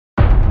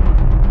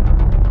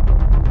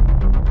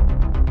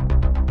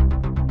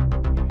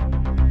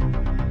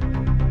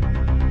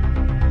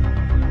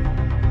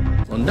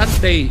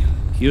day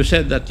you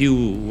said that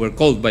you were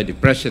called by the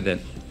President,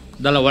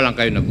 dalawa lang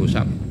kayo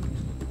nag-usap.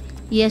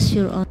 Yes,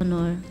 Your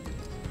Honor.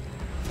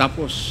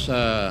 Tapos,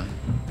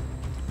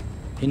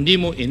 hindi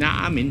mo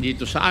inaamin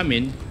dito sa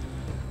amin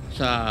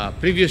sa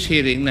previous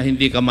hearing na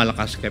hindi ka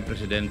malakas kay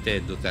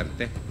Presidente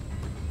Duterte.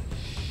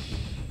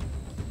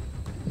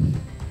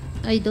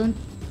 I don't...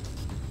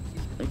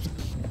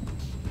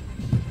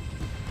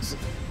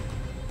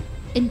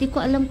 Hindi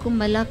ko alam kung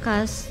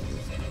malakas.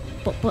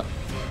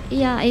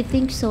 Yeah, I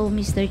think so,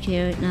 Mr.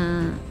 Chair,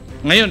 na...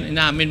 Ngayon,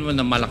 inaamin mo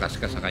na malakas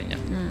ka sa kanya.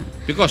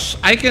 Because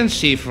I can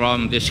see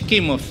from the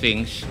scheme of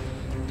things,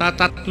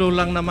 tatatlo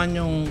lang naman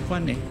yung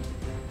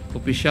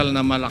opisyal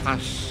na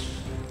malakas.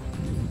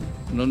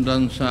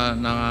 Noon sa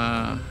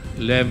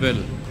level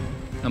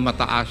na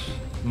mataas,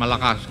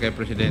 malakas kay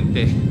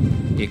Presidente.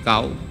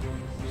 Ikaw,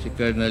 si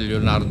Colonel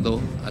Leonardo,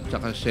 at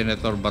saka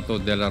Senator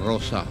Bato de la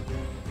Rosa.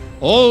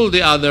 All the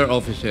other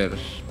officers,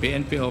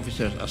 PNP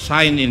officers,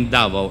 assigned in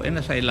Davao,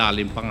 nasa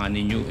ilalim pa nga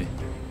ninyo eh.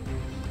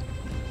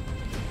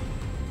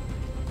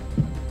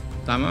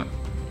 Tama?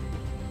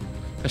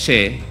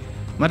 Kasi,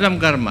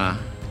 Madam Garma,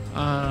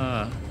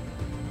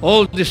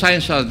 all the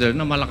signs are there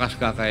na malakas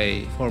ka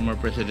kay former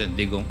President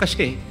Digong.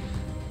 Kasi,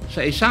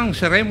 sa isang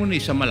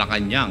ceremony sa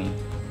Malacanang,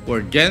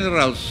 where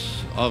generals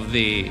of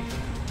the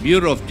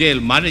Bureau of Jail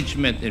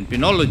Management and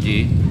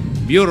Penology,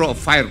 Bureau of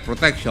Fire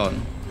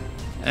Protection,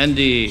 and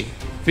the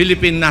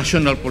Philippine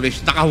National Police,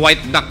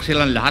 naka-white duck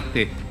silang lahat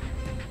eh.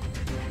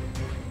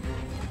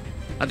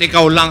 At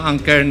ikaw lang ang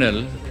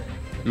colonel,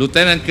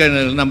 lieutenant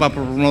colonel, na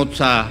mapromote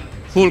sa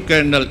full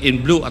colonel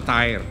in blue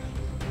attire.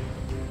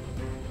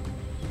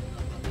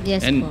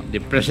 Yes, and po.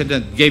 The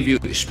President gave you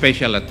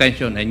special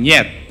attention, and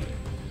yet,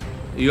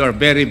 you are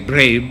very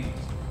brave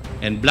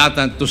and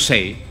blatant to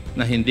say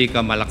na hindi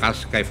ka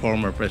malakas kay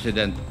former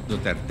President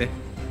Duterte.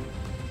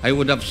 I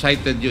would have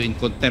cited you in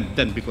contempt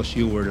then because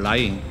you were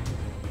lying.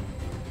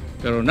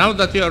 Pero now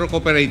that you are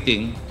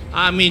cooperating,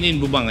 aaminin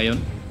mo ba ngayon?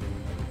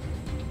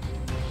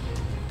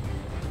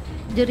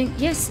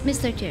 Yes,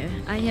 Mr. Chair,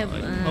 I have...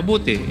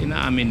 Mabuti,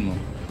 inaamin mo.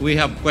 We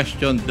have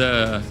questioned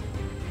the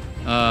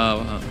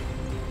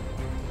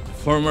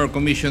former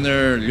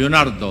Commissioner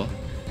Leonardo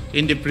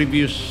in the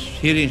previous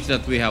hearings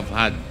that we have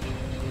had.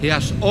 He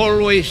has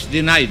always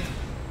denied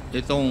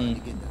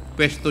itong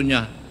pwesto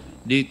niya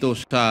dito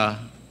sa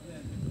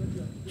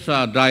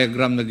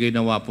diagram na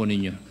ginawa po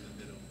ninyo.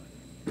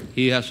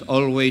 He has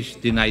always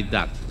denied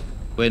that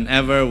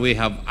whenever we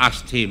have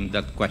asked him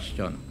that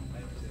question.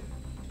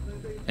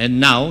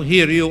 And now,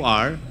 here you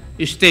are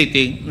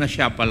stating na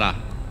siya pala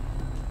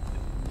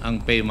ang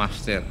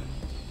paymaster.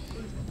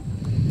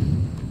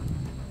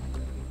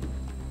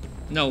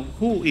 Now,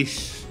 who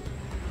is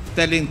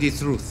telling the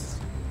truth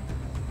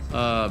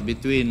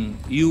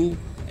between you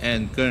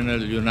and Colonel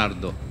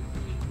Leonardo?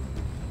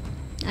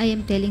 I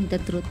am telling the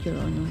truth, Your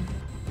Honor.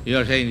 You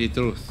are saying the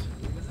truth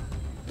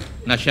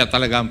na siya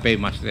talaga ang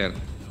paymaster.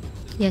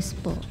 Yes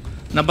po.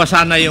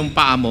 Nabasa na yung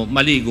paa mo,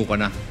 maligo ka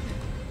na.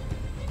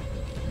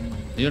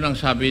 Yun ang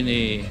sabi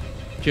ni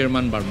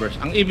Chairman Barbers.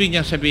 Ang ibig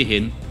niya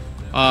sabihin,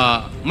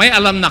 may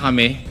alam na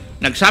kami,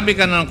 nagsabi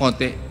ka na ng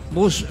konti,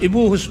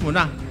 ibuhos mo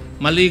na,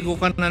 maligo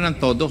ka na ng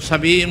todo,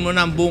 sabihin mo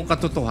na ang buong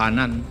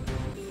katotohanan.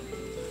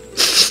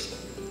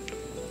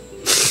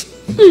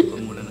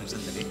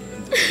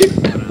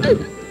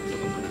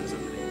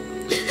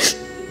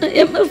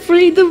 I am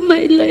afraid of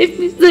my life,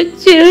 Mr.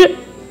 Chair,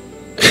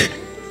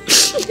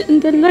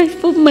 and the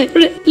life of my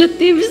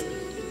relatives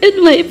and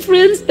my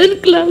friends and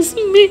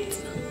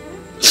classmates.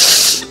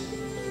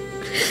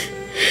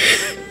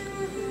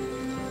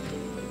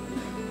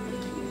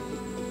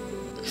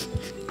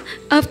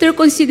 After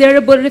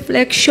considerable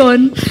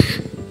reflection,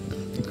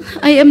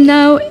 I am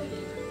now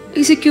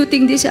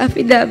executing this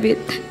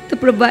affidavit to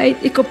provide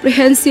a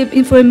comprehensive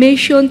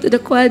information to the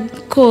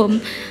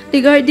Quadcom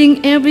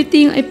regarding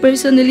everything I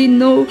personally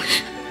know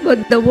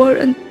about the war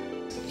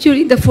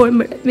during the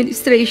former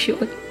administration.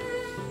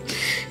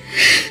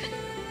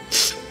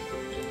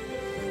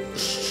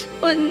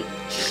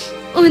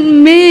 On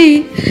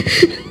May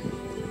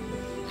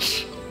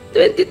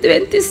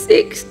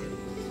 2026,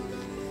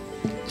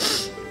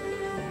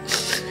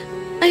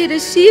 I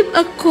received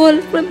a call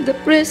from the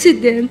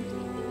President,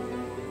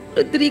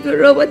 Rodrigo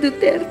Roa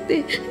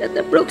Duterte, at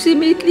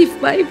approximately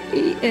 5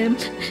 a.m.,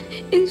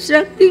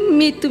 instructing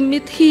me to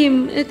meet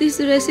him at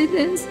his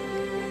residence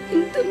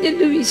in Doña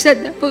Luisa,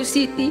 Davao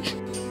City.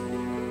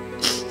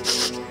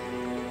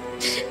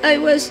 I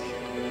was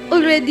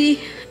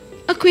already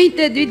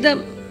acquainted with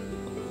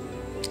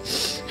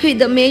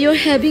the mayor,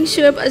 having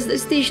served as the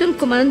station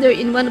commander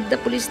in one of the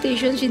police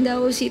stations in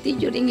Davao City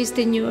during his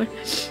tenure.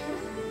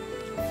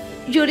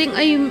 During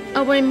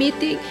our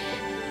meeting,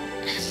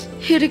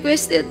 he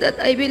requested that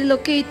I will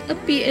locate a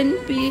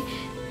PNP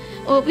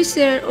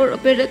officer or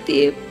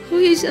operative who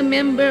is a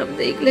member of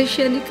the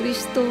Iglesia ni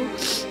Cristo,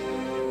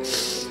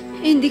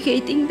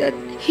 indicating that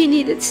he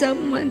needed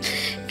someone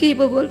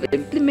capable of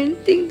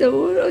implementing the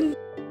war on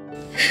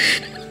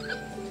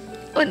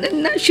a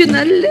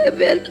national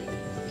level,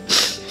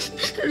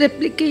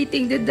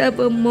 replicating the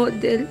Davao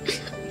model.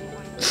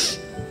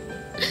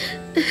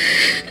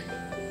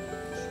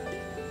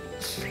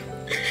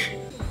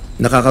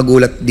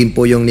 Nakakagulat din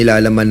po yung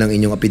nilalaman ng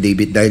inyong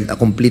affidavit dahil a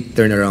complete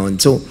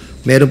turnaround. So,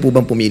 meron po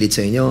bang pumilit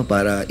sa inyo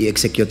para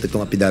i-execute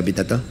itong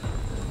affidavit na to?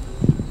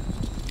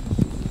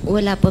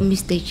 Wala po,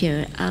 Mr.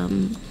 Chair.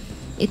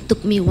 It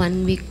took me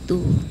 1 week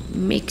to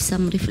make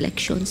some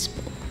reflections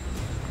po.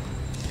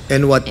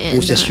 And what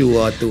pushes you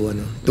to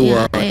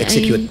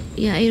execute?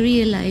 I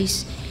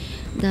realize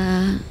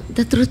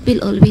the truth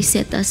will always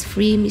set us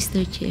free,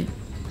 Mr. Chair.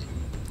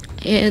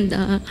 And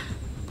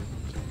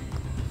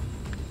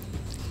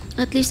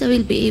at least I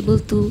will be able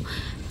to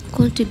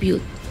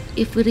contribute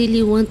if we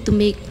really want to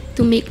make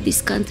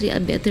this country a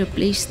better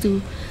place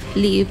to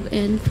live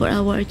and for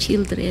our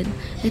children.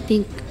 I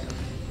think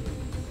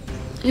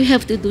we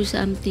have to do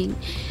something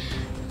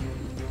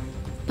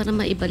para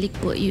maibalik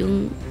po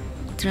yung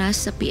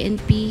trust sa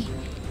PNP,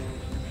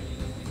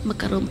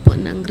 magkaroon po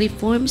ng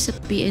reform sa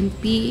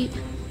PNP,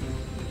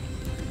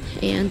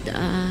 and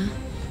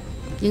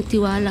yung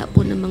tiwala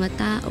po ng mga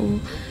tao,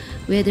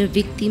 whether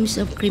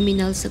victims of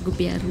criminals sa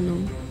gobyerno.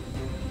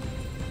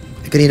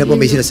 Kanina po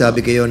may sinasabi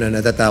kayo na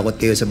natatakot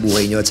kayo sa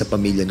buhay nyo at sa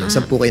pamilya nyo.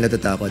 Saan po kayo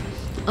natatakot?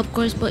 Of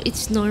course po,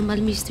 it's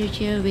normal, Mr.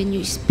 Chair, when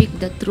you speak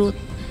the truth,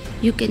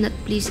 you cannot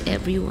please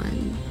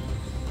everyone.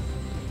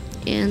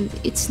 And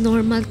it's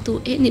normal to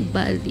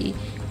anybody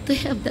to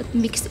have that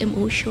mixed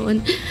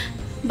emotion.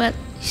 But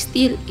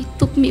still, it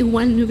took me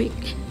 1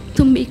 week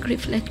to make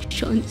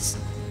reflections.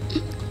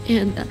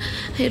 And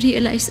I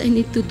realized I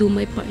need to do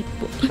my part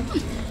po.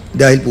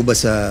 Dahil po ba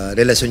sa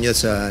relasyon nyo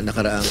sa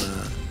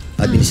nakaraang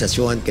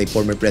administrasyon kay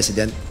former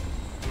president?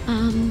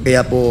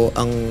 Kaya po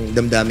ang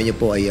damdamin nyo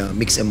po ay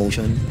mixed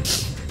emotion?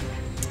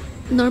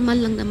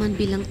 Normal lang naman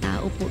bilang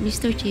tao po,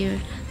 Mr. Chair.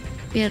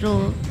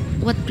 Pero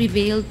what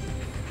prevailed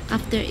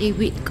after a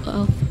week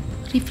of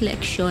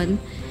reflection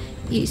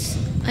is,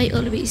 I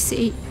always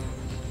say,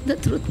 the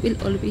truth will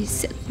always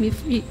set me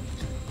free.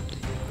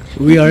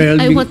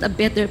 I want a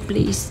better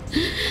place,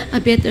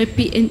 a better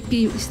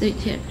PNP, Mr.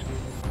 Chair.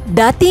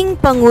 Dating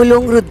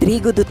Pangulong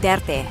Rodrigo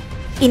Duterte,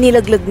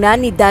 inilaglag na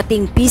ni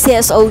dating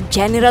PCSO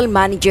General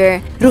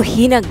Manager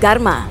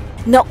Garma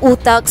na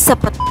utak sa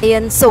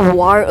patayan sa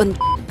war on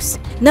drugs.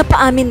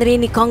 Napaamin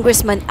rin ni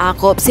Congressman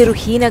Acop si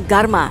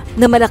Garma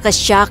na malakas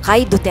siya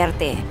kay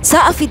Duterte.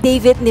 Sa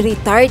affidavit ni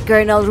retired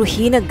Colonel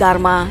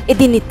Garma,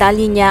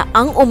 idinitalye niya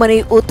ang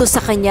umano'y utos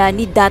sa kanya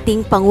ni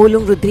dating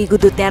Pangulong Rodrigo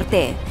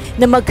Duterte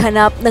na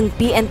maghanap ng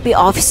PNP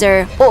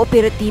officer o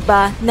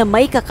operatiba na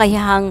may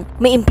kakayahang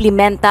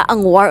maimplementa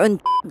ang war on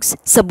drugs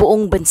sa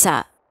buong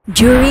bansa.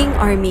 During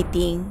our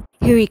meeting,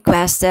 he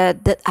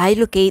requested that I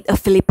locate a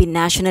Philippine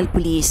National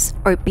Police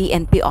or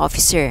PNP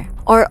officer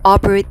or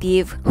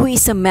operative who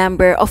is a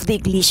member of the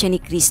Iglesia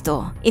ni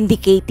Cristo,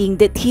 indicating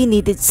that he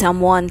needed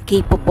someone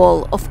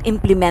capable of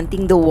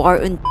implementing the war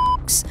on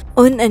drugs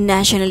on a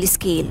national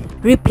scale,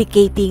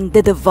 replicating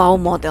the Davao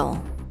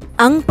model.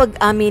 Ang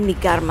pag-amin ni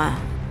Garma,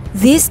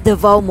 this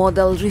Davao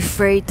model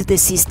referred to the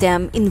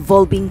system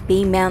involving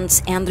payments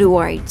and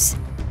rewards.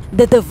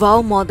 The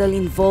Davao model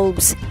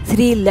involves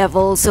 3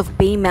 levels of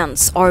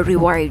payments or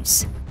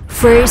rewards.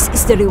 First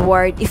is the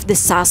reward if the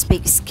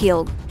suspect is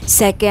killed.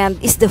 Second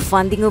is the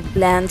funding of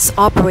plans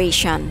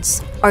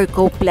operations or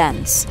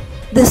co-plans.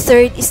 The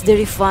third is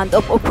the refund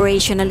of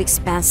operational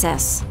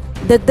expenses.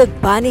 Dagdag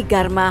pa ni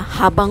Garma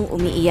habang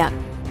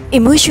umiiyak.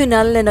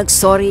 Emotional na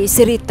nagsorry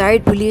si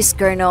retired police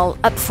colonel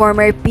at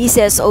former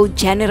PCSO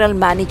General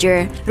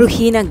Manager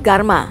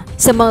Garma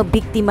sa mga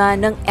biktima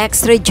ng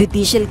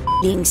extrajudicial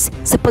killings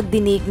sa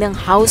pagdinig ng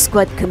House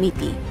Squad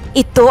Committee.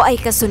 Ito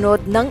ay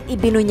kasunod ng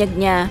ibinunyag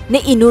niya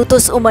na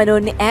inutos umano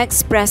ni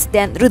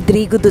ex-President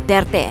Rodrigo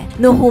Duterte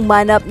na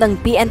humanap ng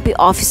PNP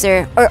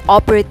officer or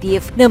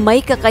operative na may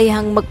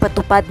kakayahang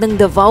magpatupad ng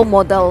Davao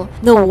model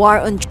na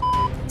war on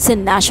drugs sa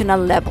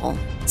national level.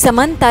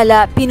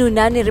 Samantala,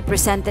 pinuna ni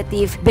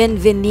Representative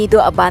Benvenido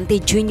Abante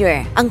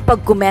Jr. ang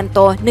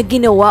pagkomento na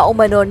ginawa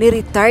umano ni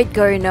retired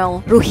Colonel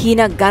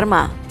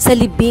Garma sa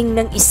libing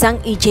ng isang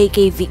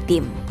EJK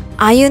victim.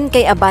 Ayon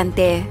kay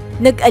Abante,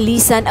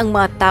 nag-alisan ang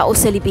mga tao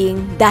sa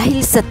libing dahil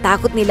sa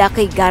takot nila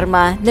kay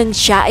Garma nang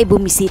siya ay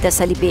bumisita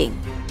sa libing.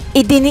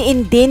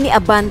 Idiniin din ni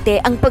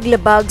Abante ang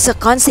paglabag sa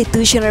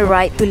constitutional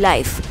right to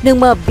life ng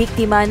mga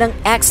biktima ng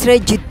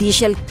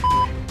extrajudicial.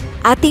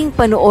 Ating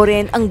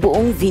panoorin ang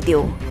buong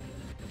video.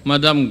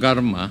 Madam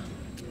Garma,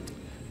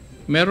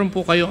 meron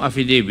po kayong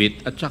affidavit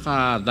at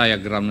saka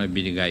diagram na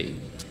binigay.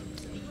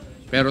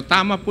 Pero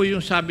tama po yung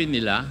sabi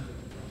nila,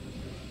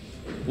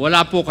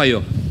 wala po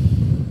kayo.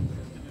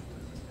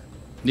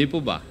 Hindi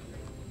po ba?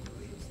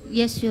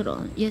 Yes, Your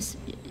Honor. Yes,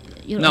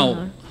 Your Now,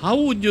 Honor.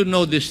 how would you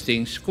know these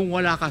things kung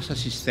wala ka sa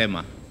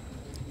sistema?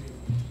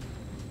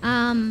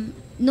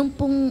 Nung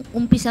pong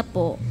umpisa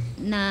po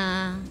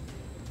na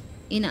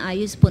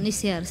inaayos po ni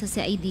Sir sa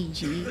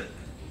CIDG,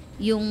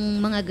 yung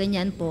mga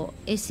ganyan po,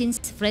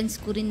 since friends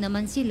ko rin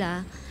naman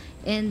sila,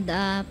 and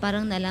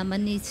parang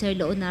nalaman ni Sir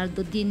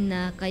Leonardo din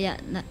na kaya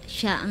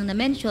siya ang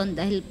na-mention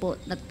dahil po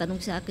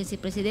nagtanong sa akin si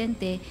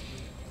Presidente,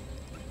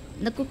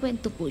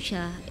 nagkukwento po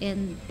siya.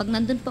 And pag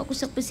nandun po ako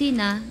sa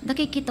opisina,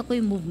 nakikita ko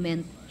yung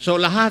movement. So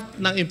lahat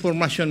ng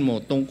impormasyon mo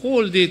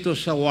tungkol dito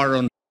sa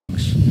war on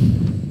drugs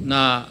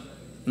na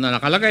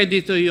nakalagay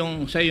dito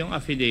yung sa iyong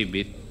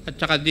affidavit at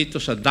saka dito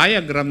sa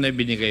diagram na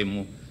binigay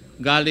mo,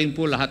 galing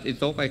po lahat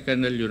ito kay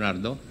Colonel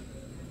Leonardo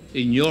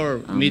in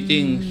your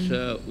meetings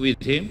with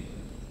him?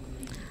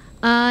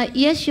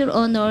 Yes, Your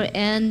Honor,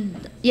 and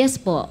yes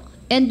po.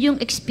 And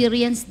yung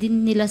experience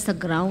din nila sa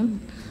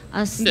ground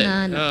as Hindi,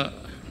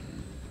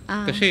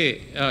 kasi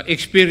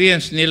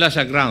experience nila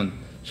sa ground.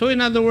 So in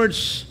other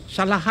words,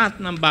 sa lahat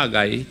ng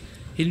bagay,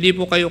 hindi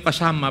po kayo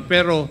kasama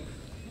pero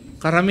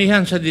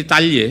karamihan sa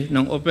detalye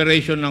ng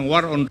operation ng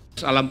war on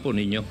drugs alam po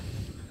ninyo.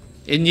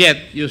 And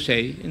yet, you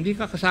say, hindi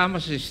ka kasama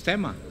sa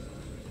sistema.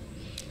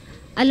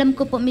 Alam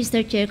ko po,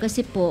 Mr. Chair,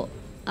 kasi po,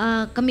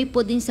 kami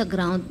po din sa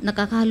ground,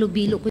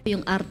 nakakahalubilo ko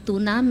yung R2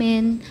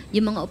 namin,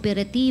 yung mga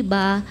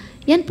operatiba,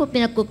 yan po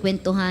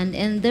pinagkukwentuhan.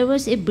 And there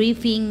was a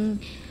briefing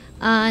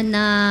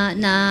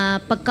na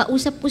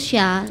pagkausap po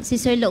siya, si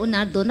Sir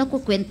Leonardo,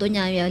 nakukwento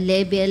niya yung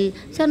level,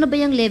 sana ba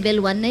yung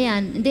level 1 na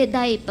yan? Hindi,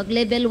 dahil pag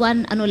level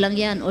 1, ano lang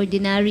yan,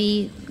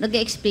 ordinary,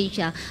 nag-explain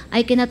siya.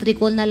 I cannot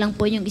recall na lang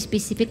po yung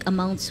specific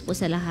amounts po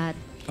sa lahat.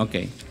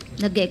 Okay.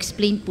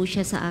 Nag-explain po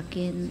siya sa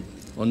akin.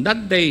 On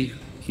that day,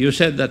 you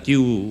said that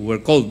you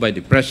were called by the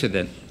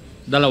President.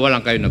 Dalawa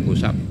lang kayo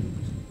nag-usap.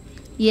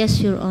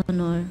 Yes, Your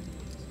Honor.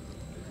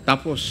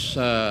 Tapos,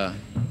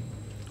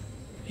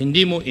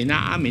 hindi mo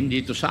inaamin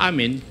dito sa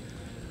amin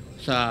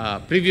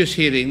sa previous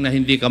hearing na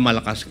hindi ka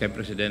malakas kay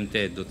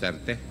Presidente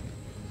Duterte.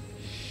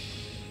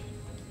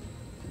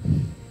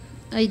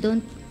 I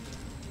don't...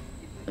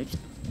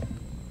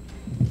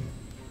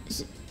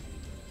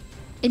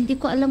 Hindi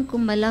ko alam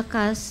kung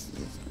malakas.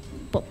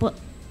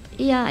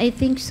 Yeah, I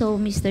think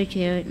so, Mr.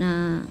 Chair,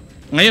 na...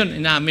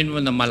 Ngayon, inaamin mo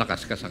na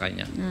malakas ka sa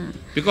kanya.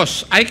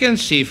 Because I can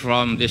see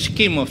from the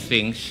scheme of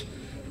things,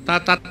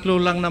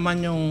 tatatlo lang naman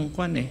yung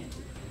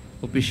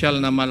opisyal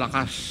na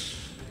malakas.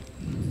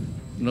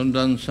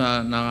 Nandun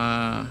sa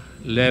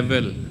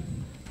level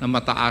na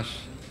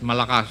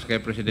malakas kay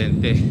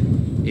Presidente.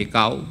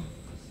 Ikaw,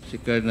 si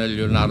Colonel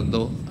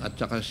Leonardo, at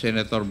saka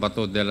Senator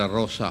Bato de la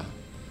Rosa.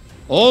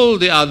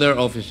 All the other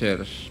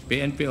officers,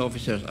 PNP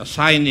officers,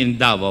 assigned in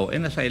Davao,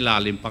 nasa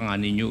ilalim pa nga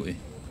ninyo eh.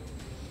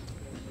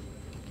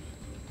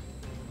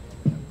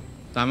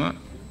 Tama?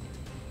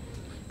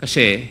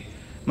 Kasi,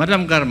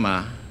 Madam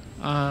Garma,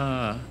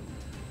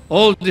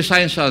 all the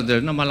signs are there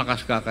na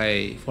malakas ka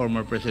kay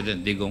former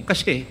President Digong.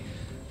 Kasi,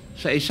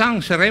 sa isang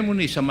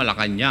ceremony sa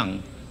Malacanang,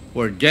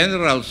 where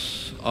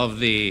generals of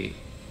the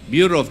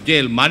Bureau of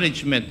Jail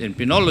Management and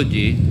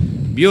Penology,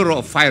 Bureau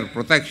of Fire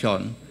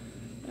Protection,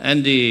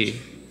 and the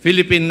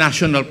Philippine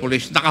National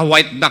Police,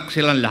 naka-white duck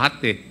silang lahat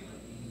eh.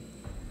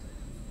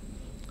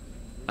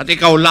 At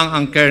ikaw lang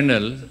ang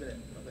colonel,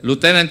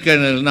 lieutenant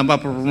colonel, na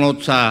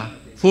mapromote sa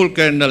full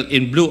colonel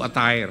in blue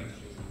attire.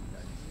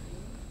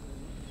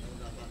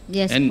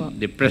 Yes, and po.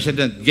 The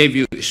President gave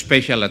you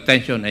special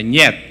attention, and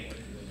yet,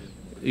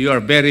 you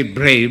are very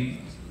brave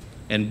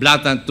and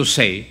blatant to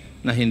say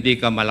na hindi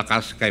ka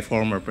malakas kay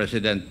former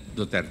President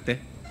Duterte.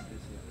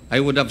 I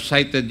would have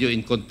cited you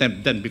in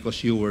contempt then because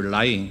you were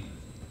lying.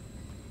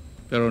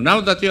 Pero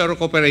now that you are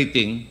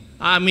cooperating,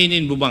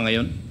 aaminin mo ba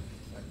ngayon?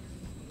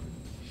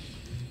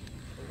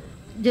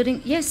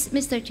 Yes,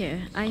 Mr.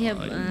 Chair, I have...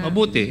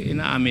 Mabuti,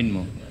 inaamin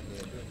mo.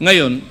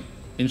 Ngayon,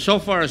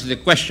 insofar as the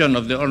question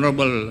of the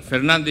Honorable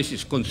Fernandez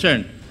is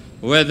concerned,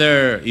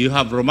 whether you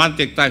have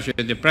romantic ties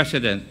with the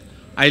President,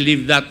 I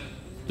leave that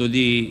to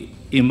the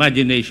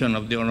imagination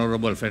of the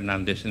Honorable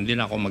Fernandez. Hindi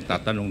na ako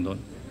magtatanong doon.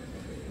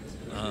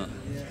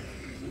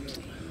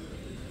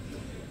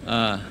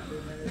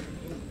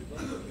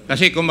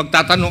 Kasi kung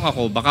magtatanong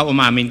ako, baka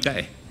umamin ka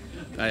eh.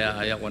 Kaya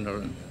ayaw ko na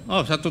rin. Oh,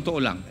 sa totoo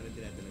lang.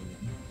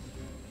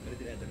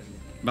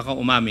 Baka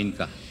umamin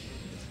ka.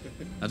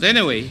 At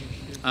anyway,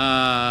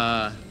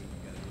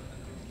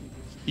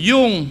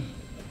 yung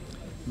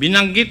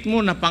binanggit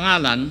mo na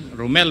pangalan,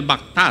 Romel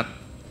Bactat,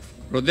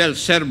 Rodel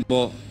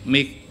Serbo,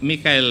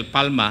 Michael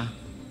Palma,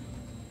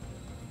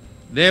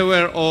 they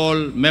were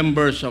all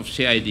members of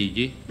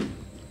CIDG?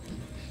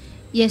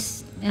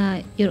 Yes,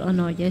 Your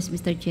Honor. Yes,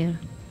 Mr. Chair.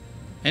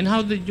 And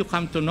how did you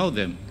come to know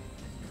them?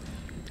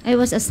 I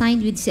was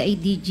assigned with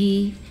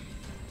CIDG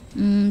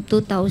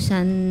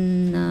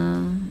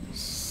 2005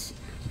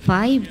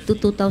 to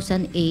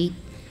 2008.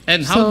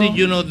 And how did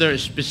you know their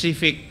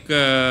specific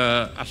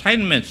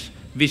assignments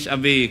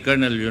vis-a-vis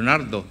Colonel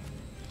Leonardo?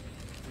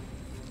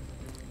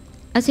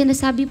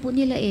 Sinasabi po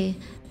nila eh.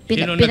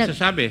 Sino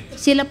nagsasabi?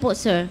 Sila po,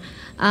 sir.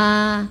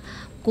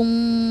 Kung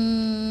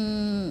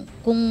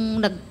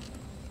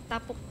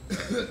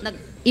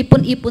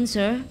nag-ipon-ipon,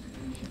 sir.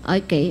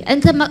 Okay.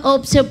 And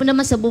ma-observe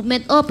naman sa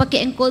movement,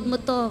 paki-encode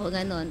mo to,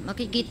 ganon.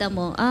 Makikita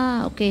mo,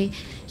 okay.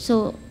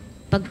 So,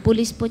 pag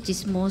pulis po,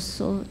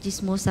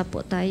 chismosa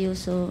po tayo.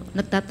 So,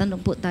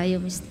 nagtatanong po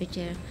tayo, Mr.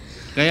 Chair.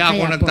 Kaya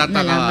ako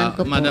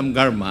nagtataka, Madam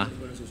Garma,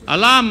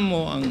 alam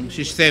mo ang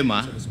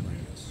sistema,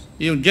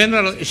 yung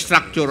general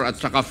structure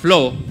at saka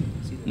flow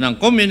ng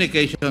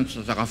communications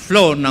at saka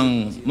flow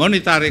ng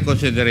monetary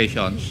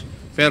considerations,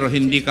 pero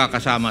hindi ka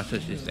kasama sa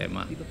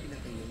sistema.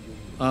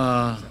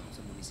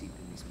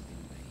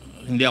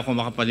 Hindi ako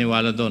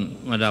makapaniwala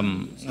doon,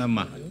 Madam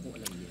Garma.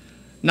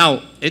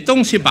 Now,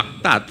 itong si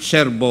Bactat,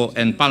 Serbo,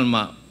 and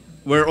Palma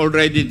were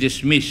already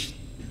dismissed,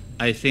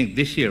 I think,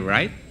 this year,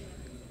 right?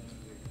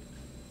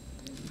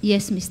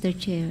 Yes, Mr.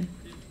 Chair.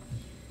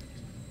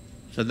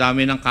 Sa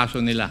dami ng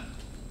kaso nila.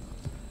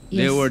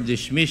 They Yes. were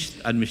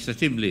dismissed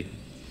administratively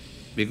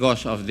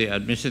because of the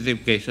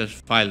administrative cases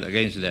filed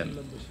against them.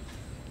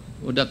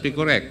 Would that be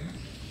correct?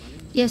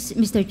 Yes,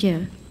 Mr.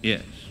 Chair.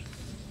 Yes.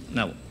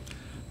 Now,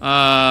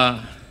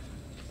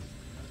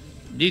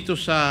 dito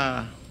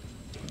sa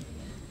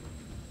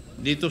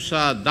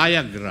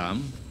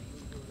diagram,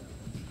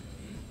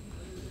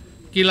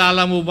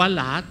 kilala mo ba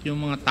lahat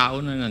yung mga tao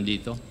na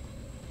nandito?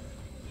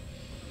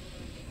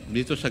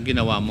 Dito sa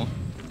ginawa mo?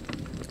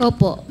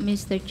 Opo,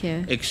 Mr.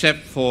 Chair.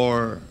 Except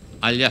for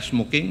alias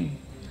Muking?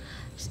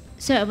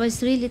 Sir, I was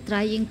really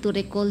trying to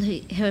recall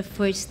her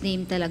first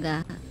name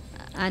talaga.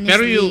 Honestly,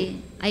 Pero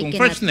I kung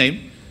cannot. first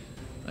name,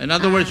 in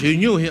other words, you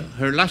knew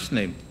her last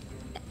name.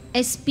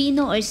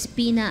 Espino or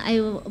Spina,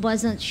 I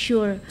wasn't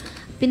sure.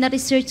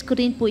 Pina-research ko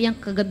rin po yung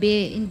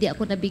kagabi, hindi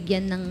ako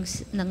nabigyan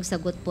ng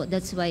sagot po.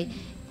 That's why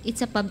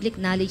it's a public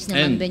knowledge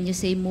naman And when you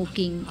say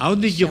Muking. How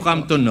did you siya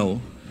come po. to know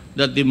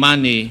that the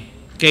money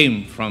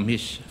came from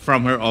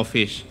her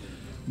office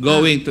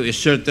going to a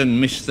certain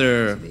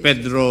Mr.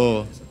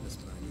 Pedro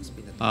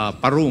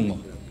Parungo?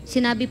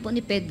 Sinabi po ni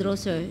Pedro,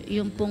 sir,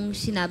 yung pong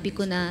sinabi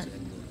ko na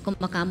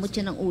kumakamot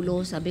siya ng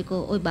ulo, sabi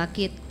ko, oy,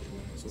 bakit?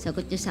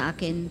 Sagot niya sa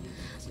akin,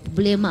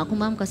 problema ako,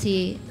 ma'am,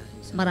 kasi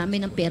marami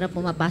ng pera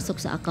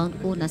pumapasok sa account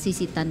ko,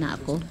 nasisita na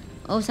ako.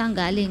 O, saan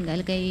galing?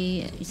 Galing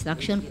kay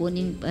instruction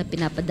kunin,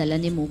 pinapadala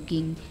ni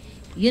Muking.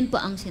 Yun po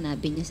ang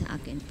sinabi niya sa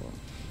akin po.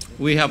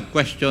 We have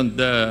questioned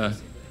the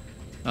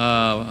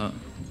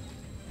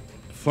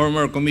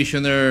former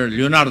Commissioner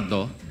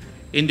Leonardo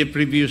in the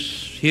previous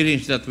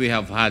hearings that we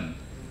have had.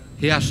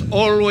 He has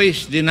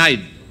always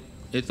denied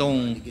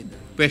itong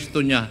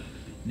pwesto niya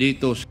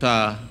dito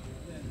sa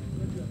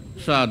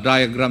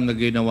diagram na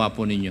ginawa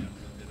po ninyo.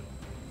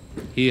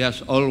 He has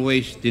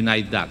always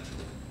denied that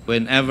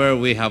whenever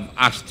we have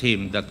asked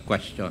him that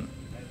question.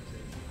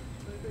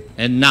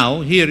 And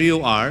now, here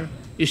you are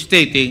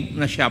stating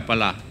na siya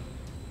pala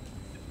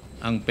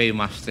ang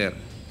paymaster.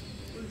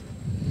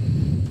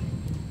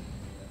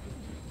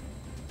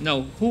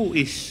 Now, who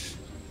is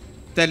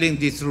telling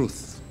the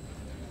truth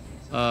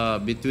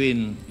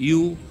between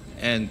you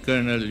and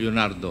Colonel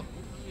Leonardo?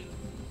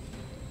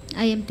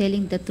 I am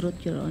telling the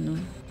truth, Your Honor.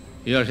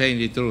 You are saying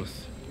the truth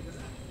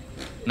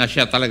na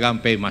siya talaga ang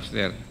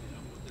paymaster.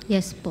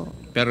 Yes po.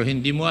 Pero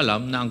hindi mo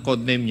alam na ang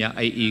codename niya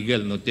ay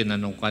Eagle no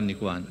tinanong ka ni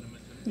Juan,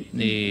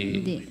 ni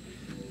Hindi.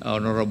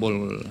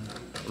 Honorable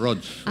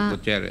Rods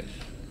Gutierrez.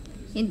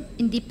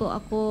 Hindi po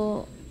ako,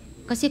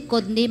 kasi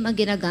codename ang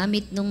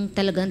ginagamit nung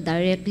talagang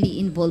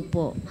directly involved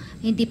po.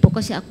 Hindi po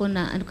kasi ako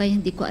na, kaya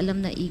hindi ko alam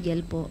na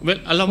Eagle po.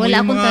 Well, alam mo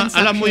Wala yung akong mga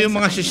transaction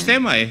sa kanya.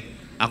 sistema eh.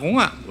 Ako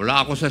nga, wala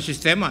ako sa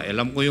sistema.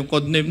 Alam ko yung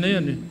codename na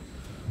yan eh.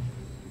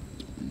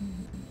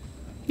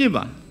 Di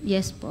ba?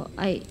 Yes po.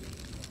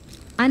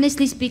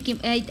 Honestly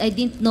speaking, I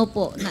didn't know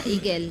po na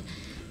Eagle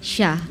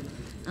siya.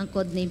 Ang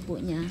codename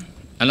po niya.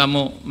 Alam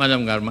mo,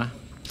 Madam Garma,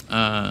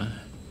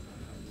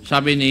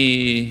 sabi ni,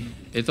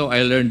 ito,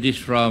 I learned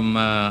this from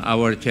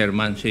our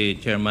chairman,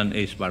 si Chairman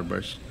Ace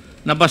Barbers.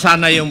 Nabasa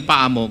na yung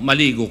paa mo,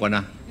 maligo ka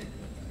na.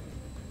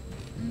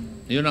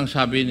 Yun ang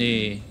sabi ni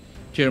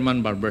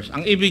Chairman Barbers.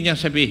 Ang ibig niyang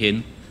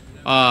sabihin,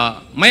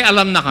 may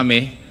alam na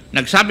kami,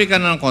 nagsabi ka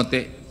na ng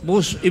konti,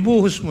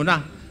 ibuhos mo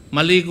na,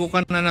 maligo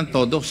ka na ng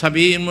todo,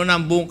 sabihin mo na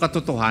ang buong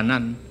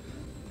katotohanan.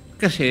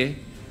 Kasi,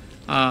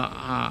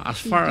 as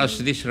far as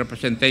this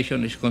representation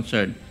is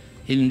concerned,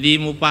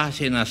 hindi mo pa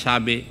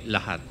sinasabi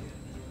lahat.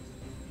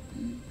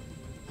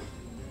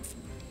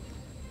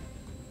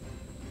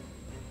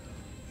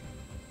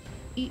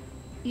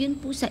 Yun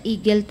po sa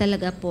Eagle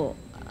talaga po.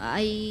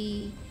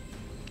 I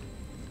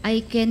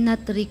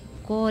cannot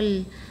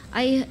recall.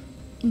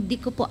 Hindi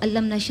ko po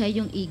alam na siya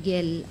yung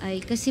Eagle.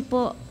 Kasi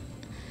po,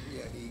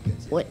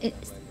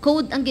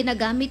 code ang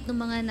ginagamit ng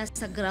mga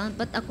nasa ground.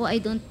 But ako,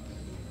 I don't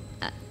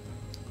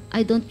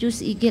use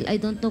Eagle. I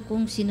don't know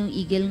kung sinong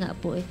Eagle nga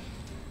po eh.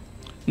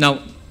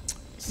 Now,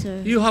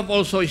 Sir. you have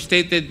also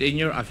stated in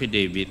your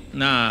affidavit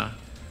na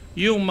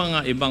yung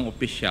mga ibang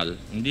opisyal,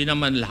 hindi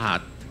naman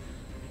lahat,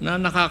 na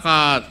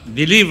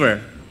nakaka-deliver,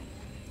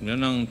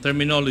 yun ang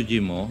terminology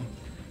mo,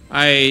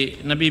 ay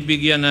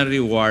nabibigyan ng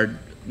reward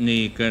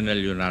ni Colonel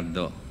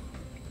Leonardo.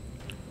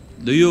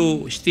 Do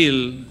you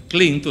still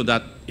cling to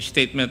that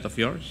statement of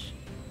yours?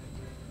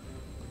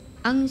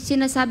 Ang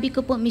sinasabi ko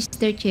po,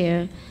 Mr.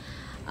 Chair,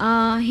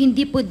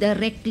 hindi po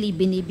directly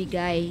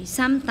binibigay.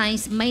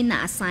 Sometimes may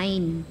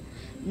na-assign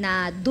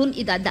na dun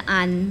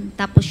idadaan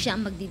tapos siya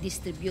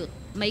magdi-distribute.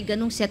 May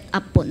ganung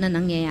setup po na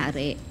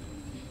nangyayari.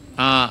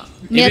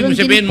 Ibig mo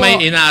sabihin din po,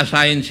 may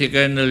ina-assign si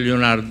Colonel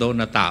Leonardo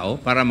na tao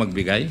para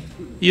magbigay?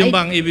 Yung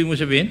bang ibig mo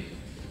sabihin?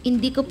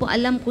 Hindi ko po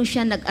alam kung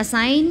siya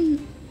nag-assign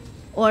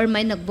or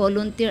may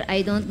nag-volunteer,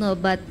 I don't know.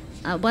 But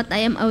what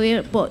I am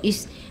aware po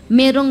is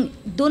merong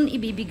doon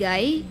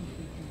ibibigay,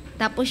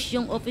 tapos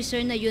yung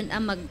officer na yun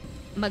ang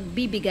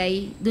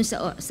magbibigay dun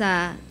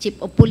sa chief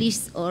of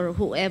police or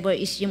whoever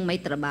is yung may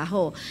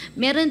trabaho.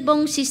 Meron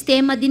pong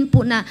sistema din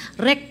po na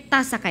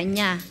rekta sa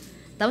kanya.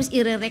 Tapos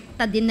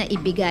irerekta din na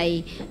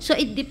ibigay. So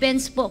it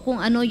depends po kung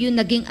ano yung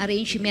naging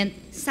arrangement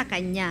sa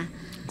kanya.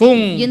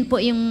 Yun po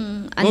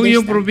yung kung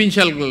yung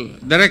provincial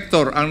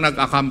director ang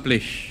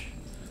nag-accomplish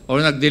o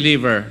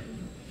nag-deliver,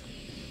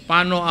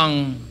 paano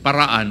ang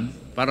paraan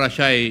para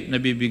siya ay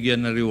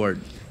nabibigyan ng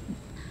reward?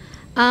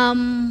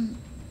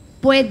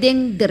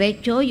 Pwedeng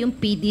diretso yung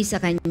PD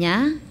sa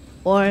kanya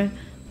or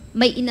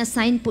may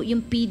inassign po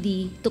yung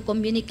PD to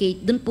communicate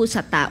dun po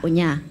sa tao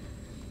niya.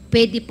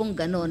 Pwede pong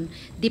ganon.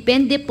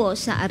 Depende po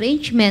sa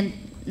arrangement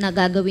na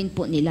gagawin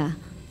po nila.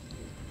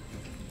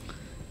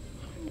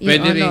 Your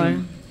Pwede Honor.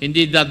 rin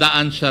hindi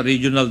dadaan sa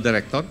regional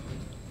director?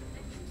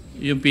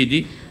 Yung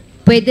PD?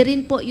 Pwede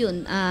rin po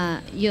yun,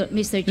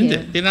 Mr. Hindi,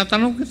 Chair.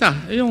 tinatanong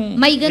kita. Yung,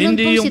 May ganun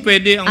hindi pong yung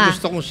pwede ang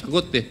gusto kong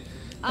sagot eh.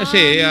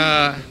 Kasi,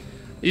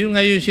 yun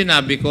nga yung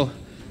sinabi ko,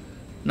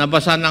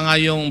 nabasa na nga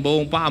yung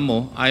buong paa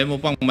mo, ayaw mo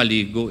pang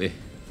maligo eh.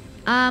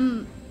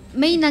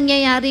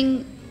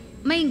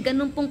 May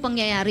ganun pong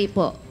pangyayari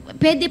po.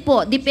 Pwede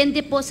po, depende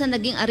po sa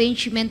naging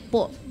arrangement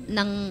po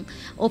ng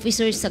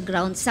officer sa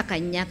ground sa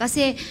kanya.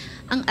 Kasi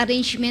ang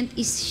arrangement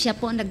is siya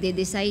po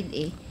nagde-decide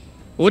eh.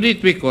 Would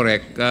it be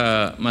correct,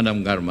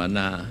 Madam Garma,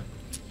 na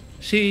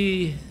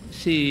si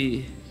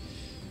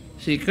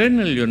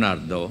Colonel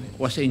Leonardo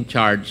was in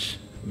charge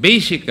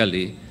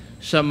basically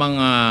sa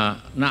mga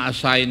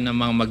na-assign na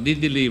mga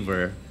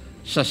magdi-deliver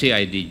sa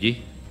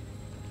CIDG?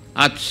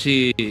 At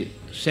si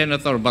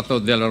Senator Bato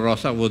de la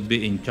Rosa would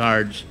be in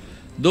charge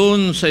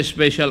doon sa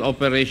Special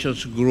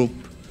Operations Group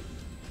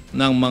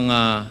ng mga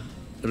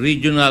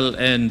regional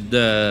and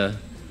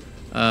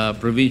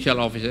provincial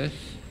offices?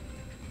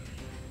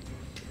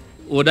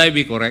 Would I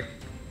be correct?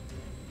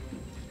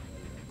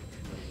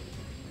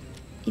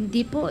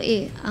 Hindi po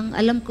eh. Ang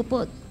alam ko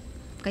po,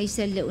 kay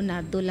Sir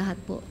Leonardo lahat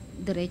po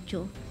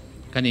diretso.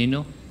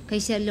 Kanino?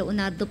 Kay Sir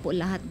Leonardo po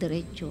lahat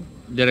diretso.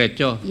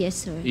 Diretso?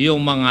 Yes, sir.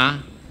 Yung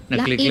mga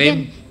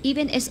nagkli-claim?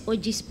 Even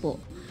SOGs po.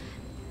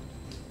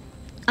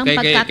 Ang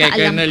Kay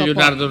pagkakaalam Colonel ko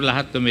Leonardo po.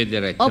 lahat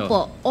tumidiretso?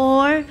 Opo.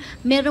 Or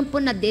meron po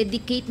na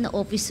dedicate na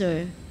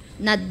officer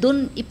na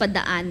dun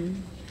ipadaan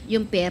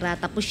yung pera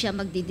tapos siya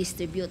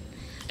magdi-distribute.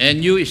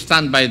 And you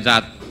stand by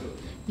that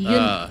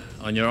Yun.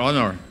 on your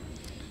honor?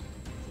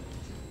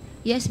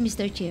 Yes,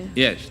 Mr. Chair.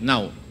 Yes.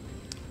 Now,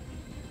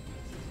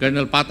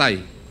 Colonel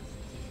Patay,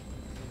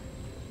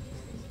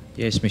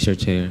 Yes, Mr.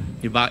 Chair.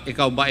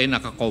 ikaw ba ay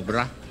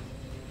nakakobra?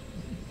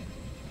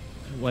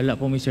 Wala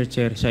po, Mr.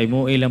 Chair. Sa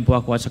MOA lang po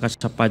ako at saka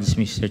sa PADS,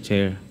 Mr.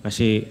 Chair.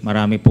 Kasi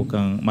marami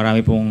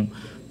pong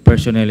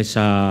personnel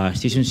sa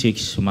Station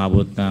 6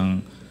 sumabot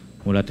ng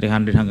mula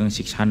 300 hanggang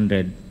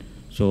 600.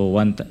 So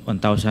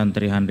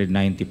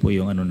 1,390 po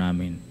yung ano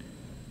namin.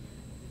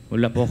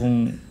 Wala po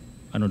akong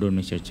ano doon,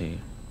 Mr. Chair.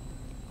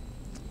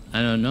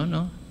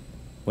 No?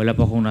 Wala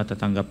po akong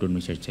natatanggap doon,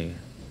 Mr. Chair.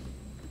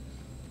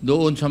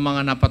 Doon sa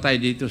mga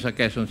napatay dito sa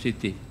Quezon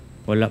City.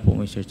 Wala po,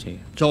 Mr. Chair.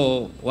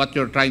 So, what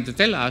you're trying to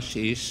tell us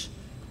is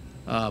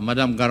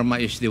Madam Garma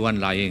is the one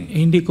lying.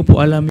 Hindi ko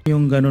po alam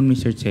yung ganun,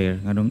 Mr. Chair.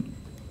 Ganun,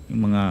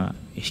 yung mga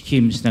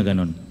schemes na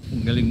ganun.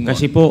 Galing mo.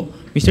 Kasi po,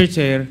 Mr.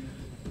 Chair,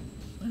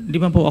 di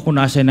ba po ako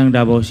nasa ng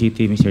Davao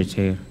City, Mr.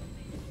 Chair?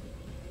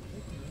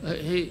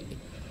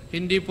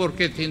 Hindi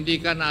porket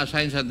hindi ka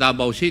na-assign sa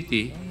Davao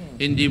City,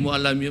 hindi mo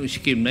alam yung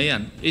scheme na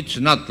yan. It's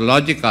not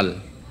logical.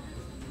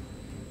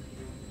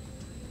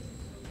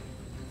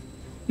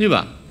 Di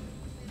ba?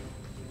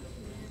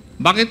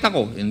 Bakit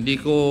ako?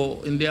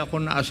 Hindi ako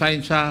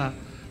na-assign sa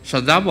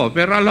Davao,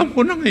 pero alam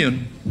ko na ngayon.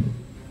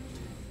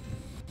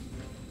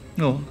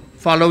 No,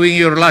 following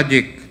your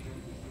logic,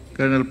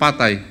 Colonel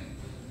Patay.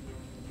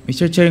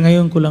 Mr. Chair,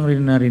 ngayon ko lang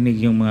rin narinig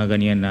yung mga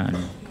ganyan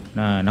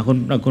na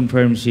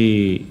nag-confirm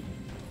si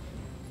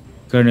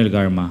Colonel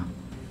Garma.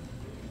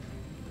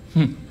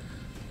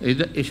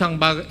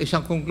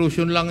 Isang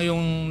conclusion lang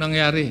yung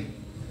nangyari.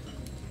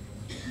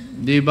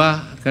 Di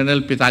ba,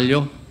 Colonel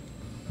Pitalyo?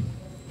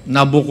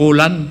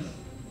 Nabukulan.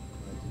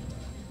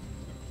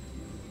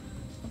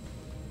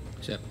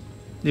 Sir.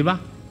 Di ba?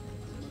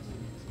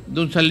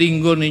 Doon sa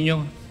linggo ninyo,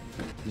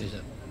 Yes,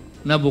 sir.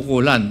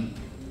 nabukulan.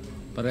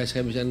 Parehas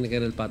kami siya ni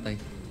Colonel Patay.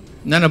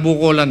 Na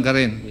nabukulan ka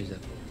rin. Yes,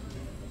 sir.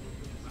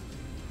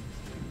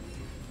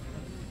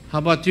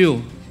 How about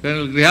you,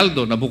 Colonel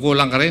Grijaldo?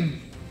 Nabukulan ka rin?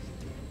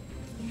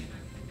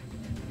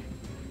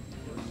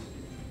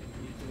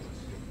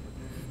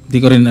 Hindi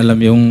ko rin alam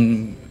yung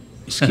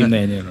scheme na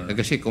yun. Your Honor.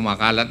 Kasi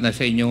kumakalat na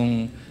sa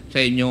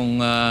inyong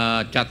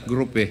chat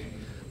group eh.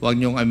 Huwag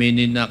niyong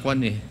aminin na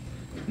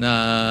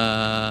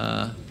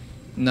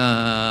na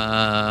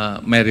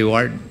may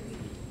reward.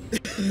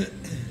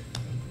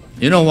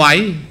 You know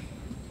why?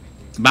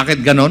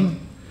 Bakit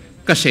ganon?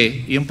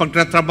 Kasi yung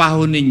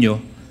pagtatrabaho ninyo,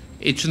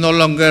 it's no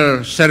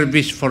longer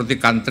service for the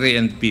country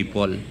and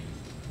people.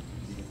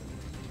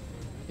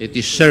 It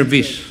is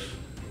service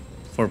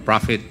for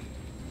profit.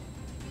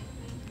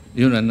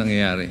 Yun ang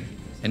nangyayari.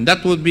 And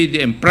that would be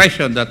the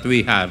impression that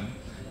we have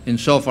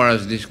insofar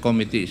as this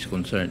committee is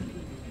concerned.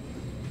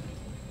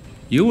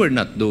 You were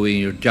not doing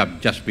your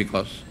job just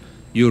because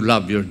you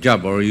love your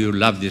job or you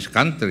love this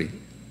country.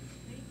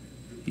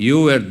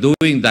 You were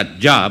doing that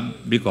job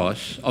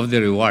because of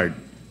the reward.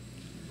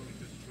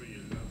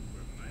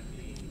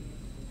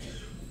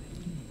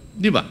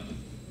 Di ba?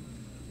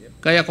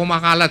 Kaya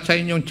kumakalat sa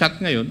inyong chat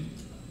ngayon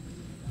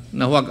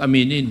na huwag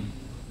aminin.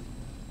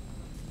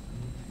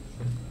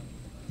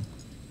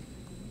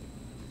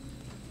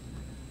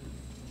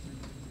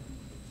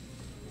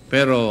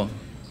 Pero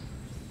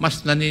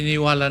mas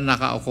naniniwala na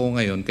ako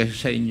ngayon kasi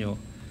sa inyo,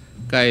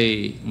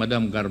 kay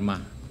Madam Garma.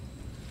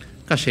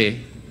 Kasi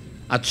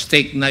at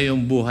stake na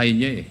yung buhay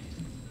niya eh.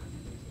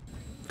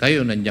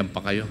 Kayo, nandiyan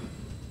pa kayo.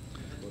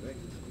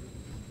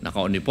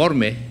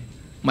 Naka-uniforme,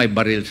 may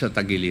baril sa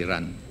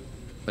tagiliran.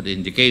 But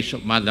in the case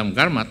of Madam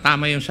Garma,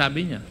 tama yung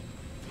sabi niya.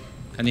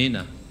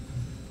 Kanina.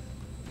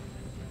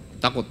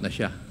 Takot na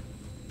siya.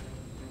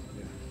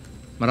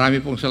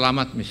 Marami pong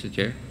salamat, Mr.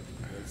 Chair.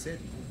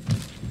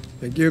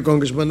 Thank you,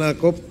 Congressman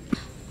Akop.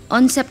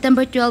 On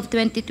September 12,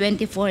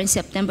 2024 and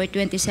September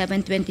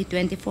 27,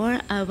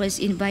 2024, I was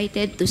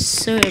invited to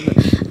serve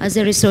as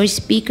a resource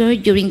speaker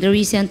during the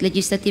recent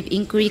legislative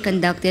inquiry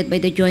conducted by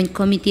the Joint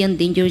Committee on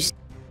Dangerous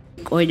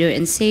Order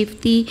and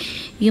Safety,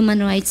 Human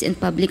Rights and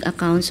Public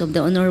Accounts of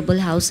the Honorable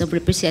House of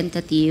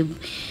Representatives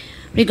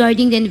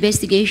regarding the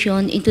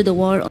investigation into the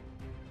war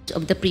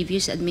of the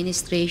previous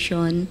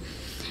administration.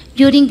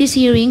 During these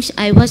hearings,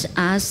 I was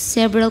asked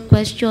several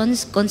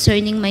questions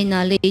concerning my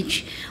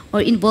knowledge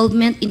or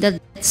involvement in the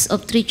deaths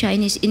of 3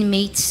 Chinese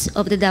inmates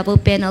of the Davao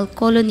Penal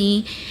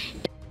Colony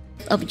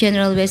of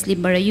General Wesley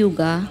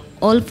Barayuga,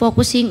 all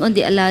focusing on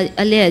the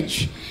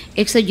alleged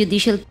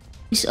extrajudicial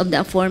killings of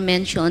the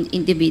aforementioned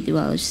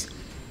individuals.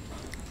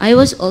 I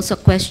was also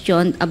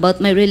questioned about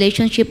my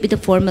relationship with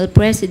the former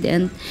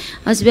president,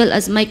 as well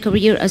as my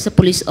career as a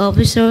police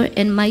officer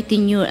and my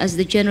tenure as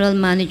the general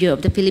manager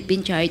of the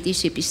Philippine Charity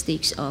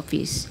Sweepstakes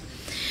Office.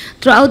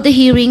 Throughout the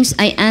hearings,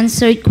 I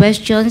answered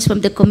questions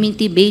from the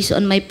committee based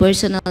on my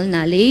personal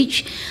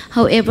knowledge.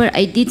 However,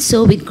 I did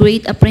so with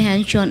great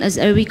apprehension as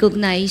I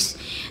recognized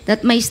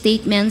that my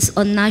statements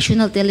on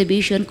national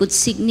television could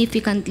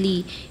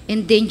significantly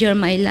endanger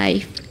my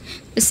life,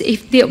 the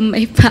safety of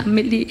my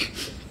family,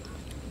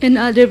 and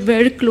other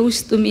very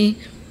close to me.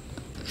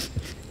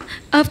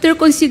 After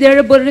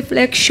considerable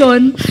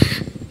reflection,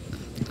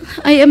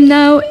 I am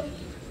now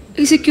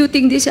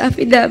executing this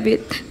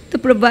affidavit to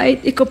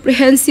provide a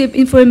comprehensive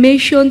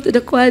information to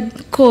the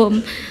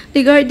Quadcom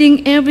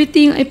regarding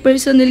everything I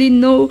personally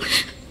know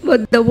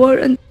about the war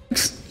on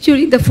drugs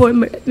during the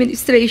former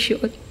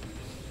administration.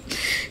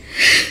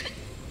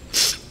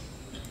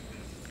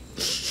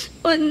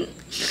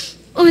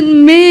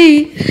 On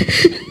May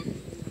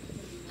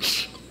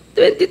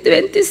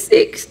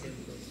 2026,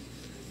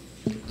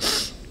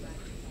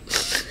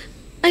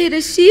 I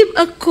received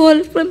a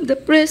call from the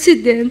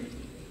President,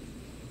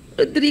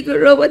 Rodrigo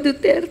Roa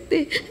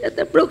Duterte, at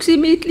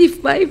approximately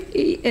 5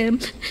 a.m.,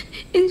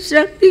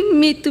 instructing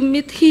me to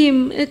meet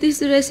him at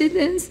his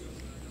residence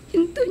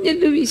in Doña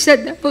Luisa,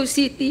 Davao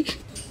City.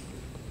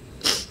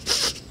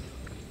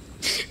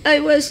 I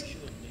was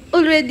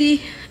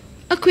already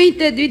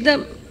acquainted with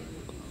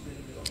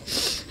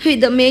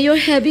the mayor,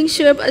 having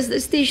served as the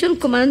station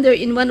commander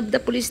in one of the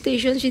police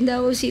stations in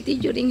Davao City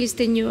during his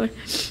tenure.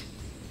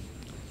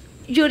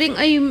 During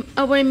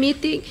our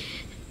meeting,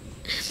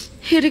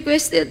 he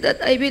requested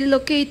that I will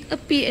locate a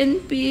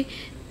PNP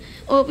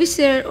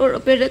officer or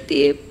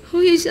operative who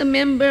is a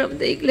member of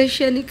the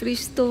Iglesia ni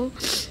Cristo,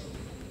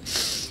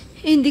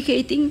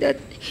 indicating that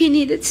he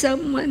needed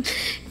someone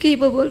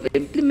capable of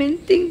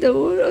implementing the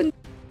war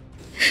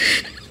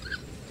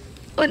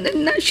on a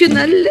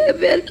national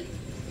level,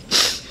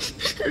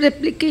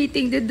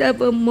 replicating the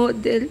Davao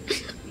model.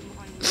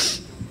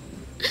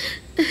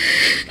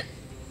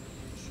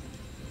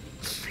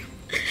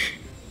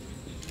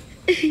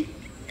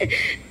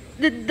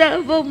 The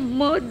Davao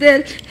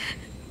model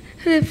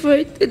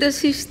referred to the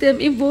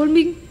system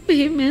involving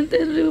payment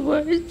and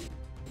reward.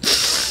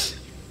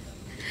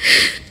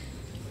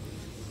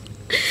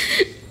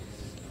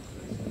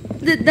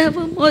 The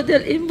Davao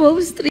model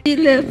involves 3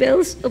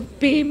 levels of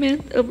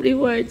payment of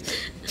reward.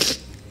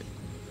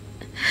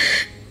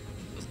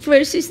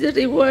 First is the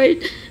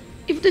reward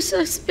if the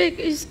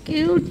suspect is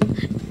killed.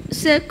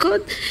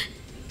 Second,